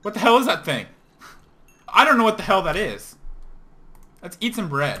 What the hell is that thing? I don't know what the hell that is. Let's eat some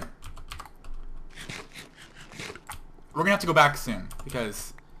bread. We're gonna have to go back soon,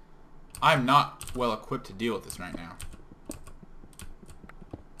 because I'm not well equipped to deal with this right now.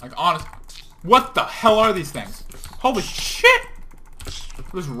 Like, honest... What the hell are these things? Holy shit!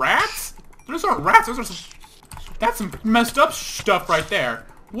 Those rats? Those aren't rats. Those are some... That's some messed up stuff right there.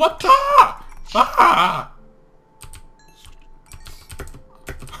 What the? Ah!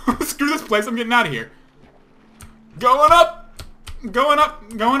 Screw this place. I'm getting out of here. Going up. Going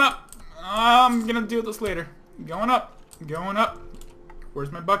up. Going up. I'm gonna deal with this later. Going up. Going up.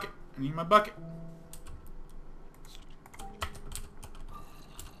 Where's my bucket? I need my bucket.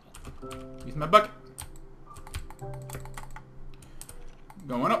 Use my bucket.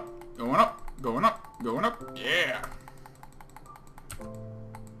 Going up, going up, going up, going up. Yeah.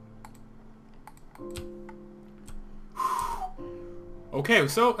 Okay,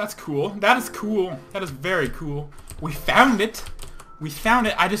 so that's cool. That is cool. That is very cool. We found it. We found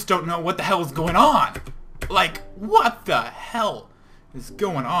it. I just don't know what the hell is going on. Like, what the hell is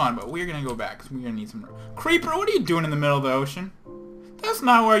going on? But we're gonna go back because we're gonna need some... Creeper, what are you doing in the middle of the ocean? That's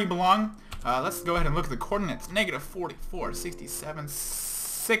not where you belong. Let's go ahead and look at the coordinates. -44, 67,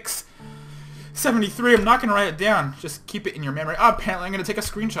 6, 73. I'm not going to write it down. Just keep it in your memory. Oh, apparently I'm going to take a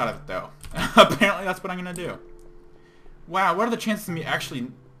screenshot of it, though. Apparently that's what I'm going to do. Wow, what are the chances of me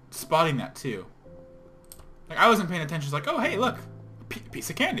actually spotting that, too? Like, I wasn't paying attention. It's like, oh, hey, look. Piece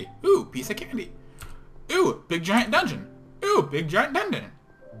of candy. Ooh, piece of candy. Ooh, big giant dungeon. Ooh, big giant dungeon.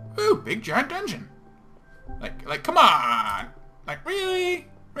 Ooh, big giant dungeon. Like, come on. Like, really?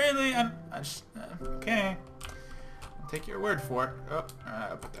 Really? Okay. take your word for it. Oh,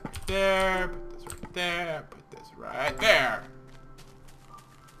 put that right there. Put this right there. Put this right there.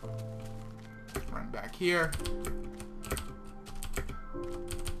 Run back here.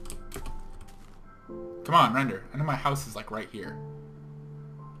 Come on, render. I know my house is like right here.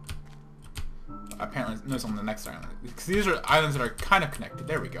 Apparently, no, it's on the next island. Because these are islands that are kind of connected.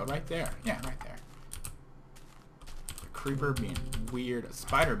 There we go, right there. Yeah, right there. A creeper being weird, a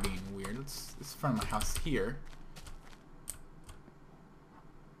spider being weird. Let's front of my house here.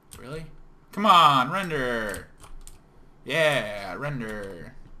 Really? Come on, render. Yeah,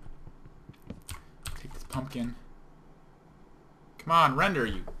 render. Take this pumpkin. Come on, render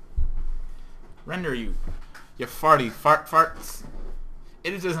you. Render you. You farts.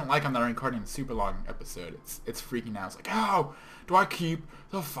 It doesn't like I'm not recording a super long episode. It's freaking out. It's like, how do I keep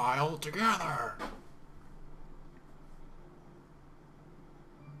the file together?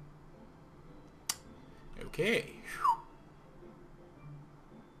 Okay.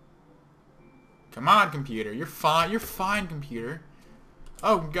 Come on, computer. You're fine. You're fine, computer.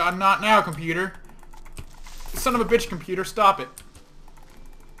 Oh god, not now, computer. Son of a bitch, computer. Stop it.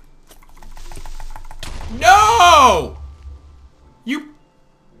 No! You...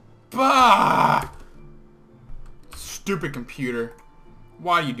 Bah! Stupid computer.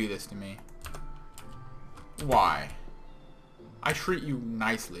 Why do you do this to me? Why? I treat you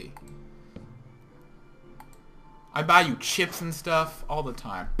nicely. I buy you chips and stuff all the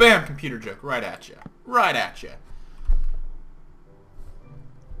time. Bam! Computer joke right at you. Right at you.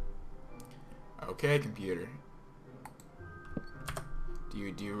 Okay, computer. Do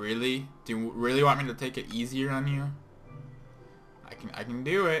you really want me to take it easier on you? I can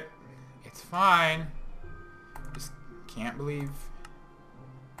do it. It's fine. Just can't believe.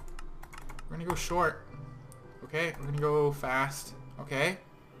 We're gonna go short. Okay? We're gonna go fast. Okay?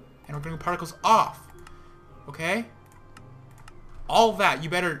 And we're gonna go particles off. Okay? All that, you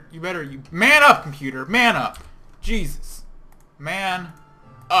better man up, computer. Man up. Jesus. Man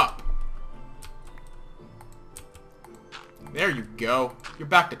up. There you go. You're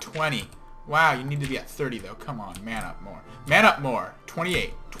back to 20. Wow, you need to be at 30 though. Come on, man up more. Man up more.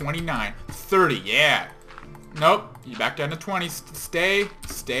 28, 29, 30. Yeah. Nope. You back down to 20. Stay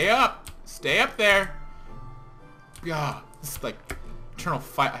up. Stay up there. God, this is like eternal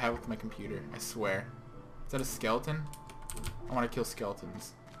fight I have with my computer. I swear. Is that a skeleton? I want to kill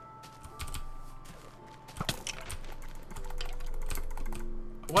skeletons.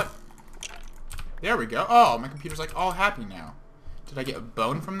 What? There we go. Oh, my computer's like all happy now. Did I get a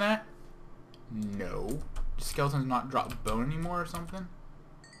bone from that? No. Do skeletons not drop bone anymore or something?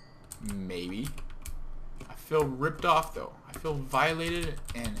 Maybe. I feel ripped off though. I feel violated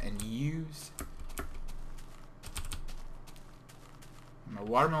and used. My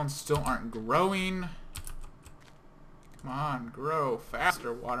watermelons still aren't growing. Come on, grow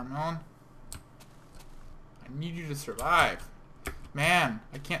faster, watermelon. I need you to survive. Man,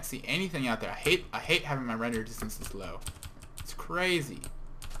 I can't see anything out there. I hate having my render distance this low. It's crazy.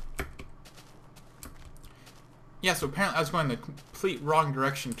 Yeah, so apparently I was going the complete wrong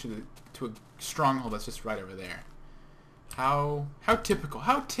direction to a stronghold that's just right over there. How typical.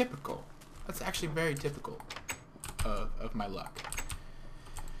 How typical. That's actually very typical of my luck.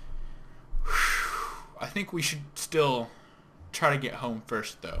 I think we should still try to get home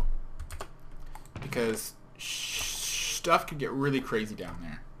first though. Because stuff could get really crazy down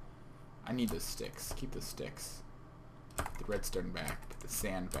there. I need those sticks. Keep the sticks. Get the redstone back. Get the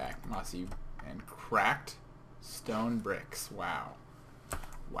sand back. Mossy and cracked stone bricks. Wow.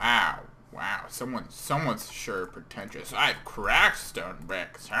 Wow. Wow. Someone's sure pretentious. I've cracked stone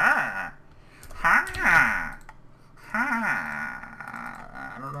bricks. Ha. Ha.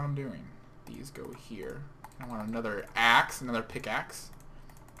 Ha. I don't know what I'm doing. These go here. I want another axe, another pickaxe.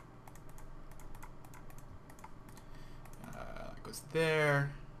 That goes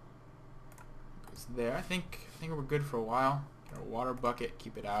there. Goes there. I think we're good for a while. Get our water bucket,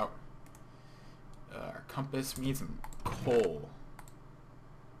 keep it out. Our compass. We need some coal.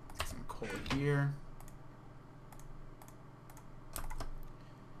 Get some coal here.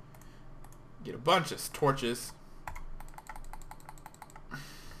 Get a bunch of torches.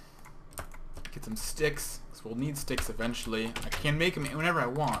 Get some sticks, because we'll need sticks eventually. I can make them whenever I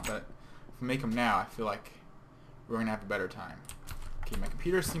want, but if I make them now, I feel like we're going to have a better time. Okay, my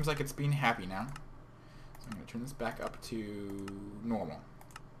computer seems like it's being happy now. So I'm going to turn this back up to normal.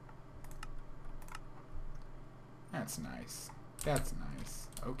 That's nice. That's nice.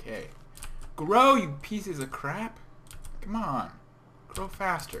 Okay. Grow, you pieces of crap. Come on. Grow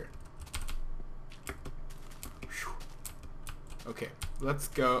faster. Whew. Okay. let's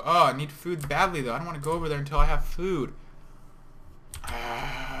go. Oh, I need food badly though. I don't want to go over there until I have food.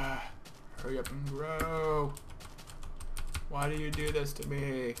 Hurry up and grow. Why do you do this to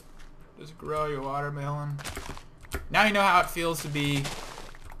me? Just grow your watermelon. Now you know how it feels to be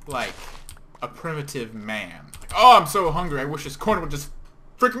like a primitive man. Like, oh, I'm so hungry. I wish this corn would just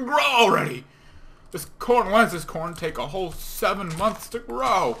freaking grow already. This corn, why does this corn take a whole 7 months to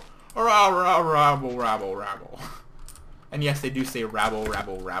grow? Rabble, rabble, rabble. And yes, they do say rabble,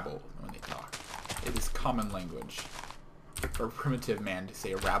 rabble, rabble when they talk. It is common language for a primitive man to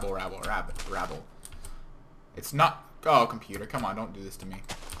say rabble, rabble, rabble. It's not... Oh, computer, come on, don't do this to me.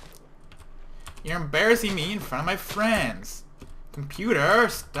 You're embarrassing me in front of my friends. Computer,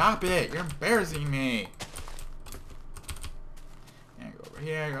 stop it. You're embarrassing me. And go over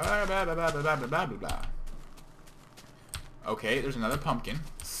here. Blah, blah, blah, blah, blah, blah, blah, blah. Okay, there's another pumpkin.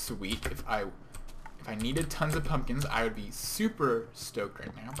 Sweet. If I needed tons of pumpkins, I would be super stoked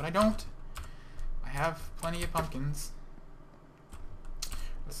right now, but I don't. I have plenty of pumpkins.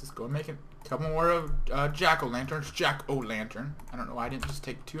 Let's just go and make a couple more of jack-o'-lanterns. Jack-o'-lantern. I don't know why I didn't just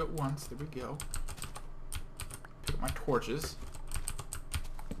take 2 at once. There we go. Pick up my torches.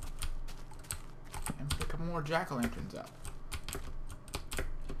 And put a couple more jack-o'-lanterns up.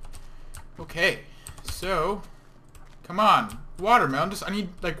 Okay, so come on, watermelon. I need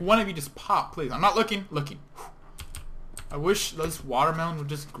like one of you just pop, please. I'm not looking. I wish this watermelon would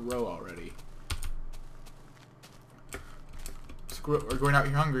just grow already. We're going out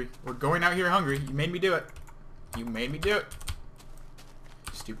here hungry. We're going out here hungry. You made me do it. You made me do it.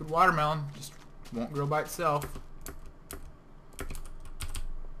 Stupid watermelon just won't grow by itself.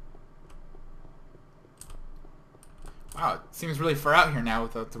 Wow, it seems really far out here now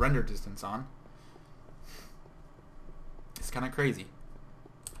without the render distance on. It's kind of crazy.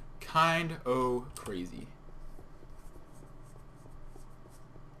 Kind-o crazy.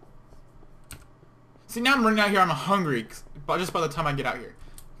 See, now I'm running out here. I'm hungry, but just by the time I get out here,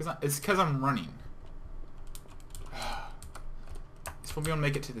 it's because I'm running. Just won't be able to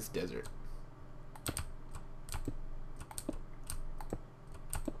make it to this desert.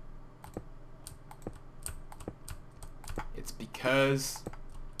 It's because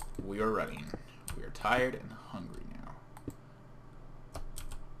we are running. We are tired and hungry now.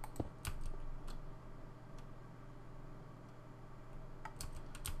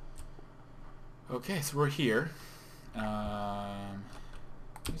 Okay, so we're here. I'm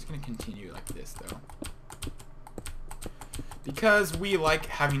just gonna continue like this though, because we like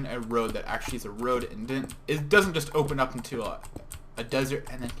having a road that actually is a road and then it doesn't just open up into a desert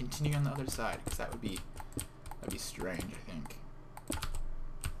and then continue on the other side, because that'd be strange, I think.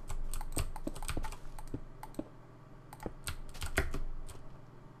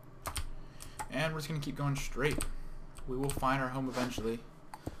 And we're just gonna keep going straight. We will find our home eventually.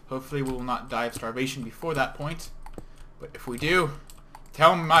 Hopefully we will not die of starvation before that point. But if we do,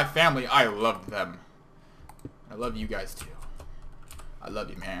 tell my family I love them. I love you guys too. I love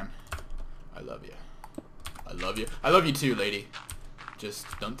you, man. I love you. I love you. I love you too, lady. Just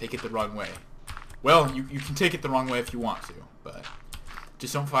don't take it the wrong way. Well, you can take it the wrong way if you want to, but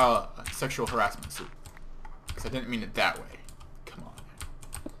just don't file a sexual harassment suit. Because I didn't mean it that way. Come on.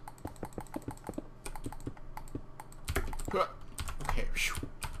 Okay.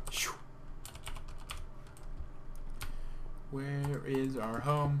 Where is our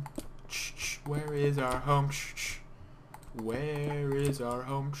home? Where is our home? Where is our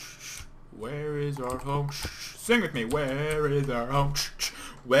home? Where is our home? Sing with me. Where is our home?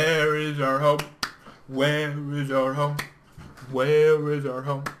 Where is our home? Where is our home? Where is our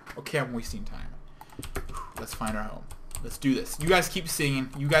home? Okay, I'm wasting time. Let's find our home. Let's do this. You guys keep singing.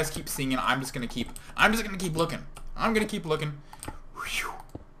 You guys keep singing. I'm just gonna keep looking. I'm gonna keep looking.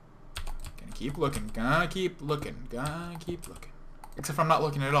 Keep looking, gonna keep looking, gonna keep looking. Except for I'm not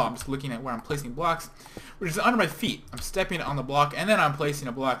looking at all. I'm just looking at where I'm placing blocks, which is under my feet. I'm stepping on the block, and then I'm placing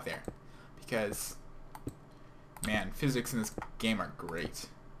a block there. Because, man, physics in this game are great.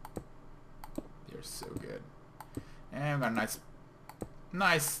 They're so good. And we got a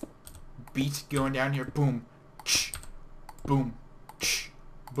nice beat going down here. Boom, boom,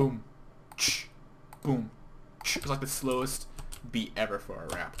 boom, boom. It's like the slowest beat ever for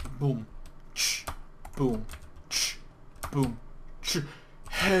a rap. Boom. Boom. Boom.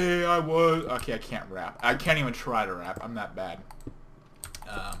 Hey, okay, I can't rap. I can't even try to rap. I'm that bad.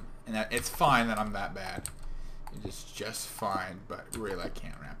 And it's fine that I'm that bad. It's just fine, but really I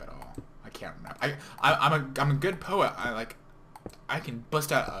can't rap at all. I can't rap. I'm a good poet. I can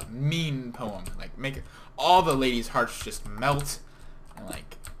bust out a mean poem, like make all the ladies' hearts just melt, and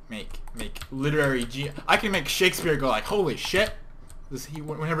like make literary I can make Shakespeare go like, holy shit.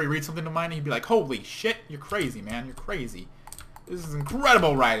 Whenever he reads something of mine, he'd be like, "Holy shit, you're crazy, man. You're crazy. This is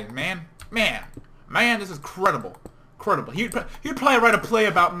incredible writing, man. Man, this is incredible. Incredible." He'd probably write a play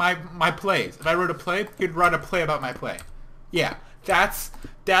about my plays. If I wrote a play, he'd write a play about my play. Yeah, that's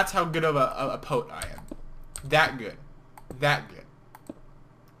how good of a poet I am. That good. That good.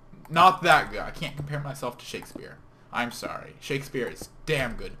 Not that good. I can't compare myself to Shakespeare. I'm sorry. Shakespeare is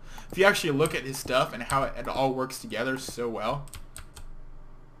damn good. If you actually look at his stuff and how it all works together so well.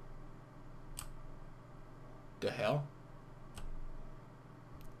 The hell?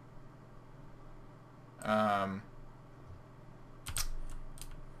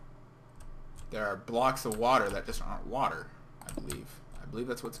 There are blocks of water that just aren't water, I believe. I believe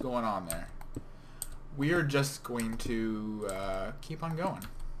that's what's going on there. We are just going to keep on going.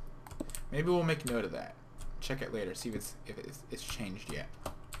 Maybe we'll make note of that. Check it later, see if it's changed yet.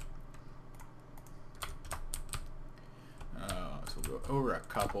 So we'll go over a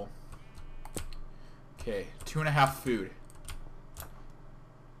couple. Okay, 2.5 food.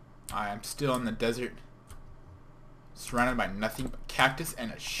 I am still in the desert, surrounded by nothing but cactus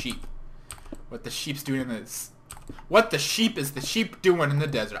and a sheep. What the sheep's doing in this? What the sheep is the sheep doing in the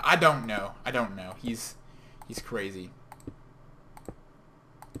desert? I don't know. I don't know. He's crazy.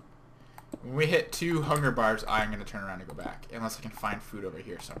 When we hit 2 hunger bars, I'm gonna turn around and go back, unless I can find food over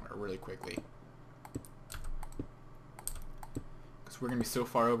here somewhere really quickly. Because we're gonna be so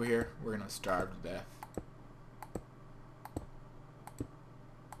far over here, we're gonna starve to death.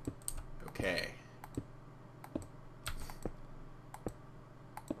 Okay.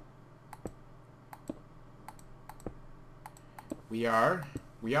 We are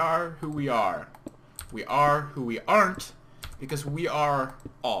who we are. We are who we aren't, because we are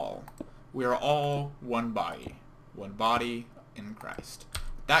all. We are all one body. One body in Christ.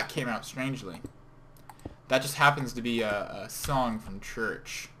 That came out strangely. That just happens to be a song from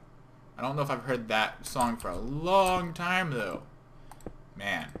church. I don't know if I've heard that song for a long time, though.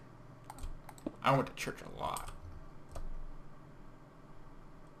 Man. I went to church a lot.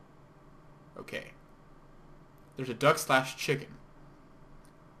 Okay. There's a duck/chicken.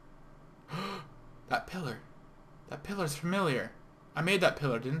 That pillar. That pillar's familiar. I made that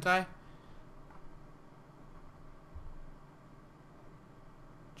pillar, didn't I?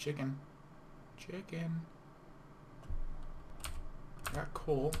 Chicken. Chicken. I got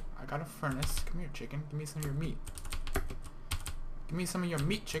coal. I got a furnace. Come here, chicken. Give me some of your meat. Give me some of your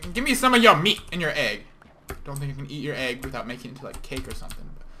meat, chicken. Give me some of your meat and your egg. Don't think you can eat your egg without making it into like cake or something.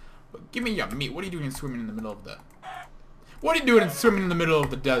 But give me your meat. What are you doing swimming in the middle of the... What are you doing swimming in the middle of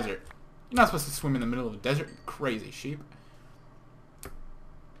the desert? You're not supposed to swim in the middle of the desert, you crazy sheep.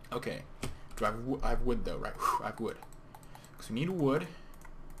 Okay. Do I have wood though, right? Whew, I have wood. So we need wood.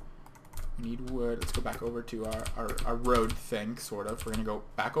 We need wood. Let's go back over to our road thing, sort of. We're gonna go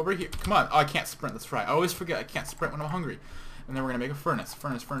back over here. Come on. Oh, I can't sprint. That's right. I always forget I can't sprint when I'm hungry. And then we're gonna make a furnace.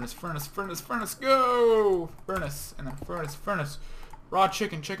 Furnace, furnace, furnace, furnace, furnace. Go! Furnace. And then furnace, furnace. Raw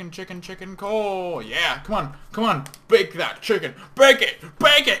chicken, chicken, chicken, chicken, coal. Yeah, come on, come on. Bake that chicken. Bake it,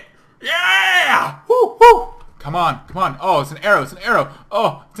 bake it. Yeah! Woo, woo. Come on, come on. Oh, it's an arrow, it's an arrow.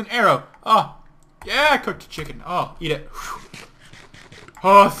 Oh, it's an arrow. Oh, yeah, cooked chicken. Oh, eat it.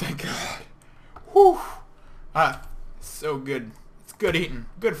 Oh, thank God. Whew. Ah, so good. It's good eating.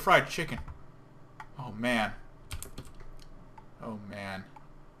 Good fried chicken. Oh, man. Oh, man.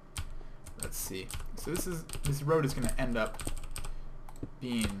 Let's see. So this road is going to end up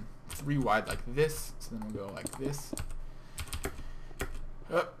being 3 wide like this. So then we'll go like this.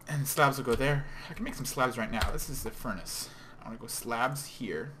 Oh, and slabs will go there. I can make some slabs right now. This is the furnace. I want to go slabs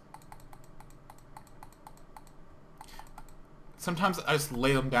here. Sometimes I just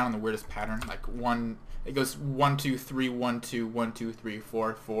lay them down in the weirdest pattern. Like it goes 1, 2, 3, 1, 2, 1, 2, 3,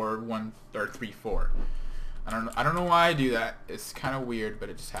 4, 4, 1, or 3, 4. I don't know why I do that. It's kind of weird, but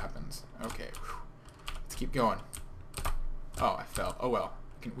it just happens. Okay, whew. Let's keep going. Oh, I fell. Oh well.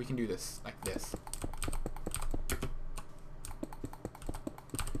 We can do this like this.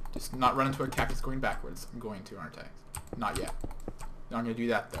 Just not run into a cactus going backwards. I'm going to, aren't I? Not yet. No, I'm gonna do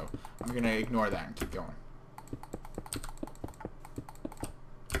that though. I'm gonna ignore that and keep going.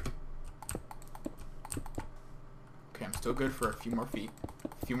 Okay, I'm still good for a few more feet.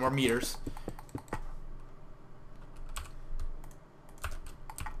 A few more meters.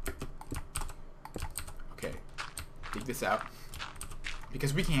 Okay. Dig this out.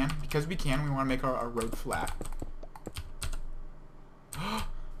 Because we can. Because we can. We want to make our road flat.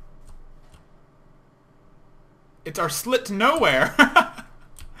 It's our slit to nowhere.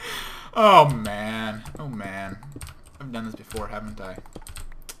 Oh, man. Oh, man. I've done this before, haven't I?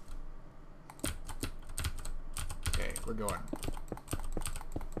 Okay, we're going.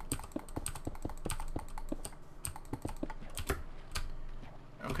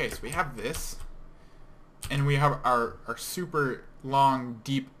 Okay, so we have this, and we have our super long,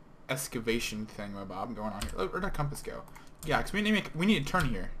 deep excavation thing, my Bob, going on here. Where'd our compass go? Yeah, because we need to turn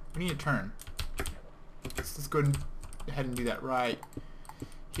here. We need to turn. Let's go ahead and do that right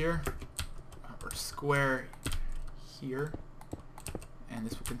here. Or square here, and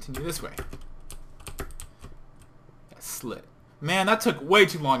this will continue this way. That slit. Man, that took way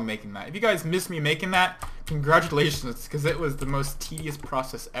too long making that. If you guys missed me making that, congratulations, because it was the most tedious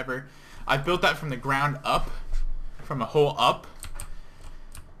process ever. I built that from the ground up, from a hole up.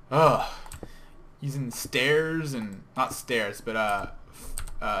 Ugh. Using stairs and, not stairs, but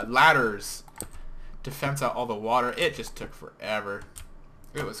ladders to fence out all the water. It just took forever.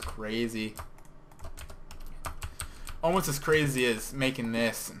 It was crazy. Almost as crazy as making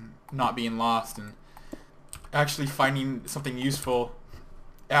this and not being lost and actually finding something useful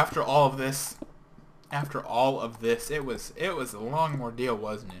after all of this. After all of this, it was a long ordeal,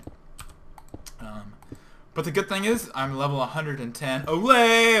 wasn't it? But the good thing is, I'm level 110.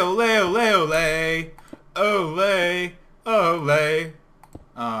 Olay, olay, olay, olay, olay, olay.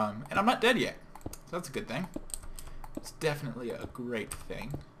 And I'm not dead yet, so that's a good thing. It's definitely a great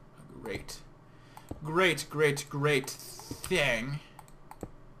thing. A great thing.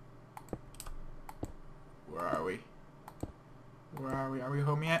 Where are we? Where are we? Are we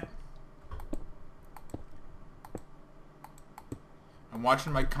home yet? I'm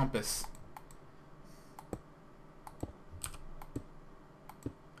watching my compass.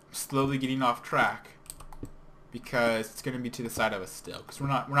 I'm slowly getting off track because it's going to be to the side of us still. Because we're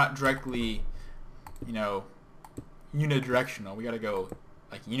not directly, you know, unidirectional. We got to go,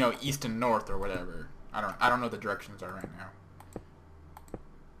 like, you know, east and north or whatever. I don't know what the directions are right now.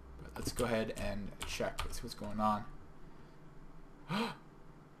 But let's go ahead and check. Let's see what's going on. I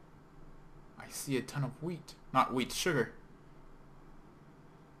see a ton of wheat. Not wheat, sugar.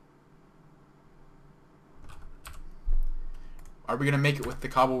 Are we gonna make it with the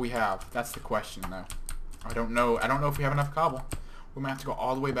cobble we have? That's the question, though. I don't know if we have enough cobble. We might have to go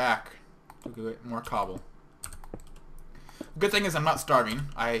all the way back to get more cobble. Good thing is I'm not starving.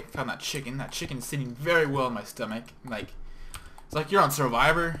 I found that chicken. That chicken is sitting very well in my stomach. Like, it's like you're on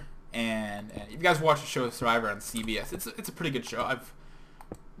Survivor, and if you guys watch the show Survivor on CBS, it's a pretty good show. I've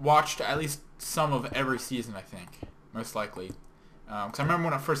watched at least some of every season, I think, most likely. Because I remember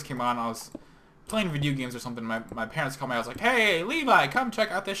when it first came on, I was playing video games or something. My parents called me. I was like, "Hey, Levi, come check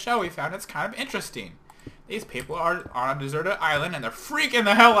out this show we found. It's kind of interesting. These people are on a deserted island, and they're freaking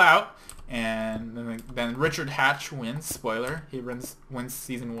the hell out." And then Richard Hatch wins. Spoiler: he wins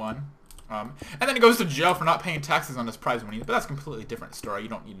season 1, and then he goes to jail for not paying taxes on his prize money. But that's a completely different story. You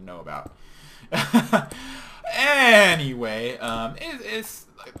don't need to know about. Anyway,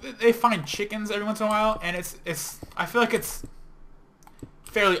 they find chickens every once in a while, and I feel like it's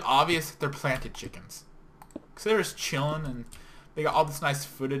fairly obvious that they're planted chickens, because they're just chilling and they got all this nice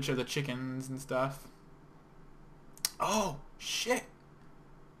footage of the chickens and stuff. Oh shit!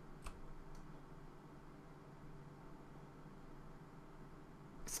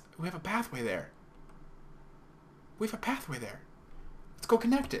 We have a pathway there. We have a pathway there. Let's go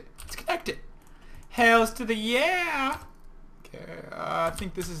connect it. Let's connect it. Hells to the yeah! Okay, I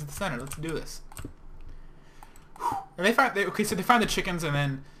think this is the center. Let's do this. And they find the chickens, and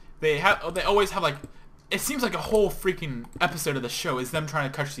then they always have, like, it seems like a whole freaking episode of the show is them trying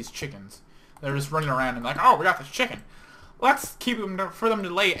to catch these chickens. They're just running around and like, oh, we got this chicken. Let's keep them for them to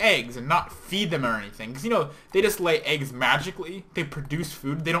lay eggs and not feed them or anything. Because, you know, they just lay eggs magically. They produce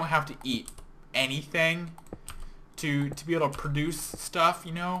food. They don't have to eat anything to be able to produce stuff,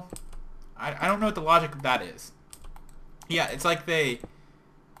 you know? I don't know what the logic of that is. Yeah, it's like they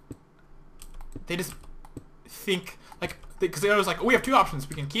just think, like, because they're always like, oh, we have two options.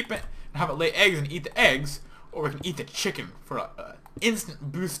 We can keep it and have it lay eggs and eat the eggs, or we can eat the chicken for an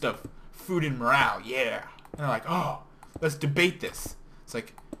instant boost of food and morale. Yeah. And they're like, oh, let's debate this. It's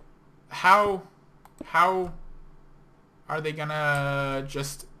like, how are they gonna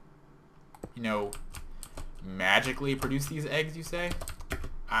just, you know, magically produce these eggs, you say?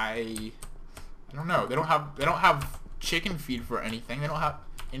 I don't know. They don't have chicken feed for anything. They don't have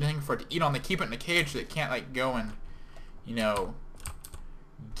anything for it to eat on. They keep it in a cage so it can't, like, go and, you know,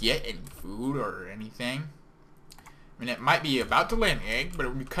 get any food or anything. I mean, it might be about to lay an egg, but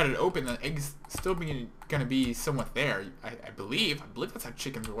when you cut it open, the egg's still gonna be somewhat there. I believe that's how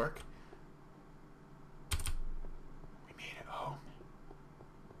chickens work. We made it home.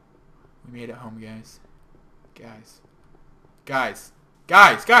 We made it home, guys. Guys,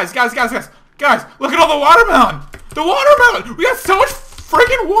 look at all the watermelon! The watermelon! We got so much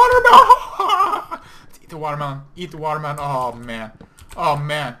freaking watermelon! Let's eat the watermelon. Eat the watermelon. Oh, man. Oh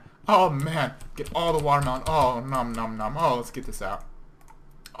man. Oh man. Get all the watermelon. Oh, nom nom nom. Oh, let's get this out.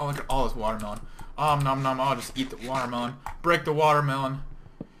 Oh, look at all this watermelon. Nom nom. Oh, just eat the watermelon. Break the watermelon.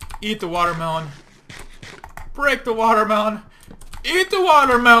 Eat the watermelon. Break the watermelon. Eat the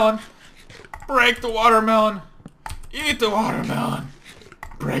watermelon. Break the watermelon. Eat the watermelon.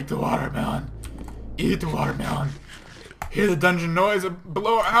 Break the watermelon. Eat the watermelon. Hear the dungeon noise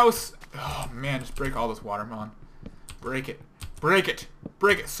below our house. Oh man, just break all this watermelon. Break it. Break it.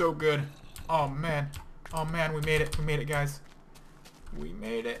 Break it so good. Oh man. Oh man, we made it. We made it, guys. We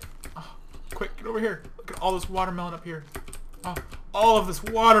made it. Oh, quick, get over here. Look at all this watermelon up here. Oh, all of this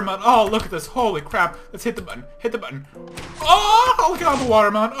watermelon. Oh, look at this. Holy crap. Let's hit the button. Hit the button. Oh, look at all the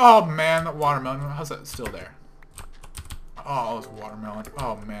watermelon. Oh man, that watermelon. How's that still there? Oh, all this watermelon.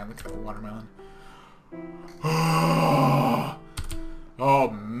 Oh man, look at the watermelon. Oh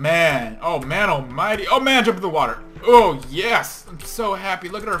man. Oh man almighty. Oh man, jump in the water. Oh yes. I'm so happy.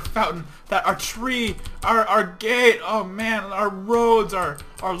 Look at our fountain, our tree, our gate. Oh man, our roads, our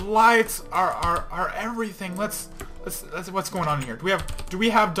lights, our everything. Let's what's going on here. Do we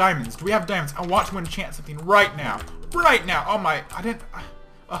have diamonds? Do we have diamonds? I want to enchant something right now. Right now. Oh my, I didn't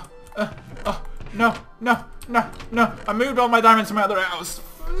no. I moved all my diamonds to my other house.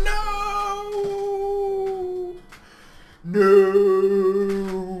 No.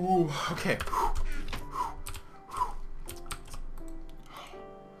 Okay.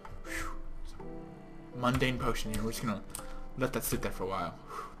 Mundane potion here. We're just gonna let that sit there for a while.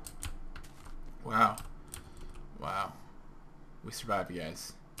 Wow. Wow. We survived,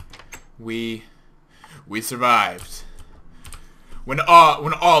 guys. We survived. When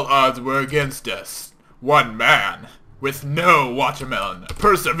all odds were against us, one man with no watermelon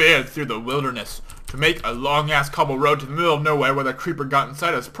persevered through the wilderness to make a long-ass cobble road to the middle of nowhere where the creeper got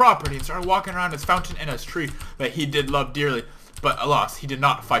inside his property and started walking around his fountain and his tree that he did love dearly. But alas, he did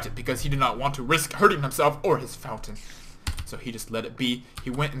not fight it because he did not want to risk hurting himself or his fountain. So he just let it be.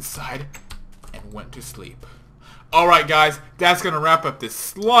 He went inside and went to sleep. Alright guys, that's going to wrap up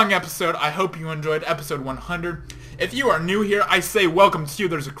this long episode. I hope you enjoyed episode 100. If you are new here, I say welcome to you.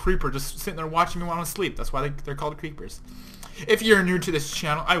 There's a creeper just sitting there watching me while I sleep. That's why they're called creepers. If you're new to this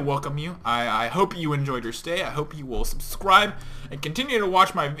channel, I welcome you. I hope you enjoyed your stay. I hope you will subscribe and continue to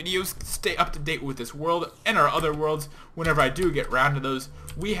watch my videos. Stay up to date with this world and our other worlds. Whenever I do get around to those,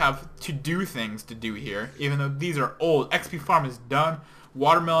 we have to-do things to do here. Even though these are old. XP farm is done.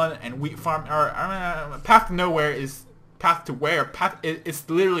 Watermelon and wheat farm are path to nowhere is path to where? It's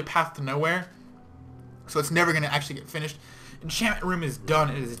literally path to nowhere. So it's never going to actually get finished. Enchantment room is done.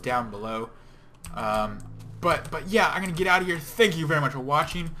 It is down below. But yeah, I'm going to get out of here. Thank you very much for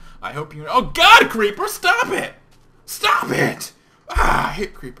watching. I hope you... Oh god, creeper! Stop it! Stop it! Ah, I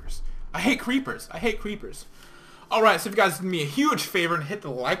hate creepers. I hate creepers. I hate creepers. Alright, so if you guys do me a huge favor and hit the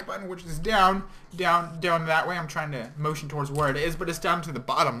like button, which is down that way. I'm trying to motion towards where it is, but it's down to the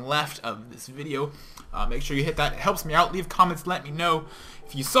bottom left of this video. Make sure you hit that. It helps me out. Leave comments. Let me know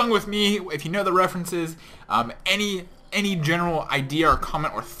if you sung with me, if you know the references, any general idea or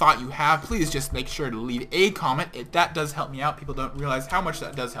comment or thought you have. Please just make sure to leave a comment. That does help me out. People don't realize how much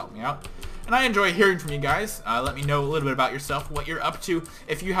that does help me out. And I enjoy hearing from you guys. Let me know a little bit about yourself, what you're up to.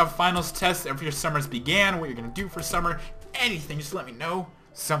 If you have finals, tests, if your summers began, what you're going to do for summer, anything, just let me know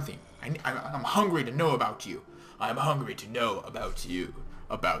something. I'm hungry to know about you. I'm hungry to know about you.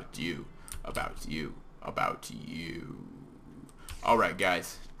 About you. About you. About you. Alright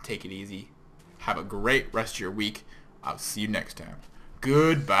guys, take it easy. Have a great rest of your week. I'll see you next time.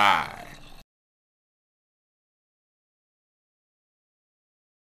 Goodbye.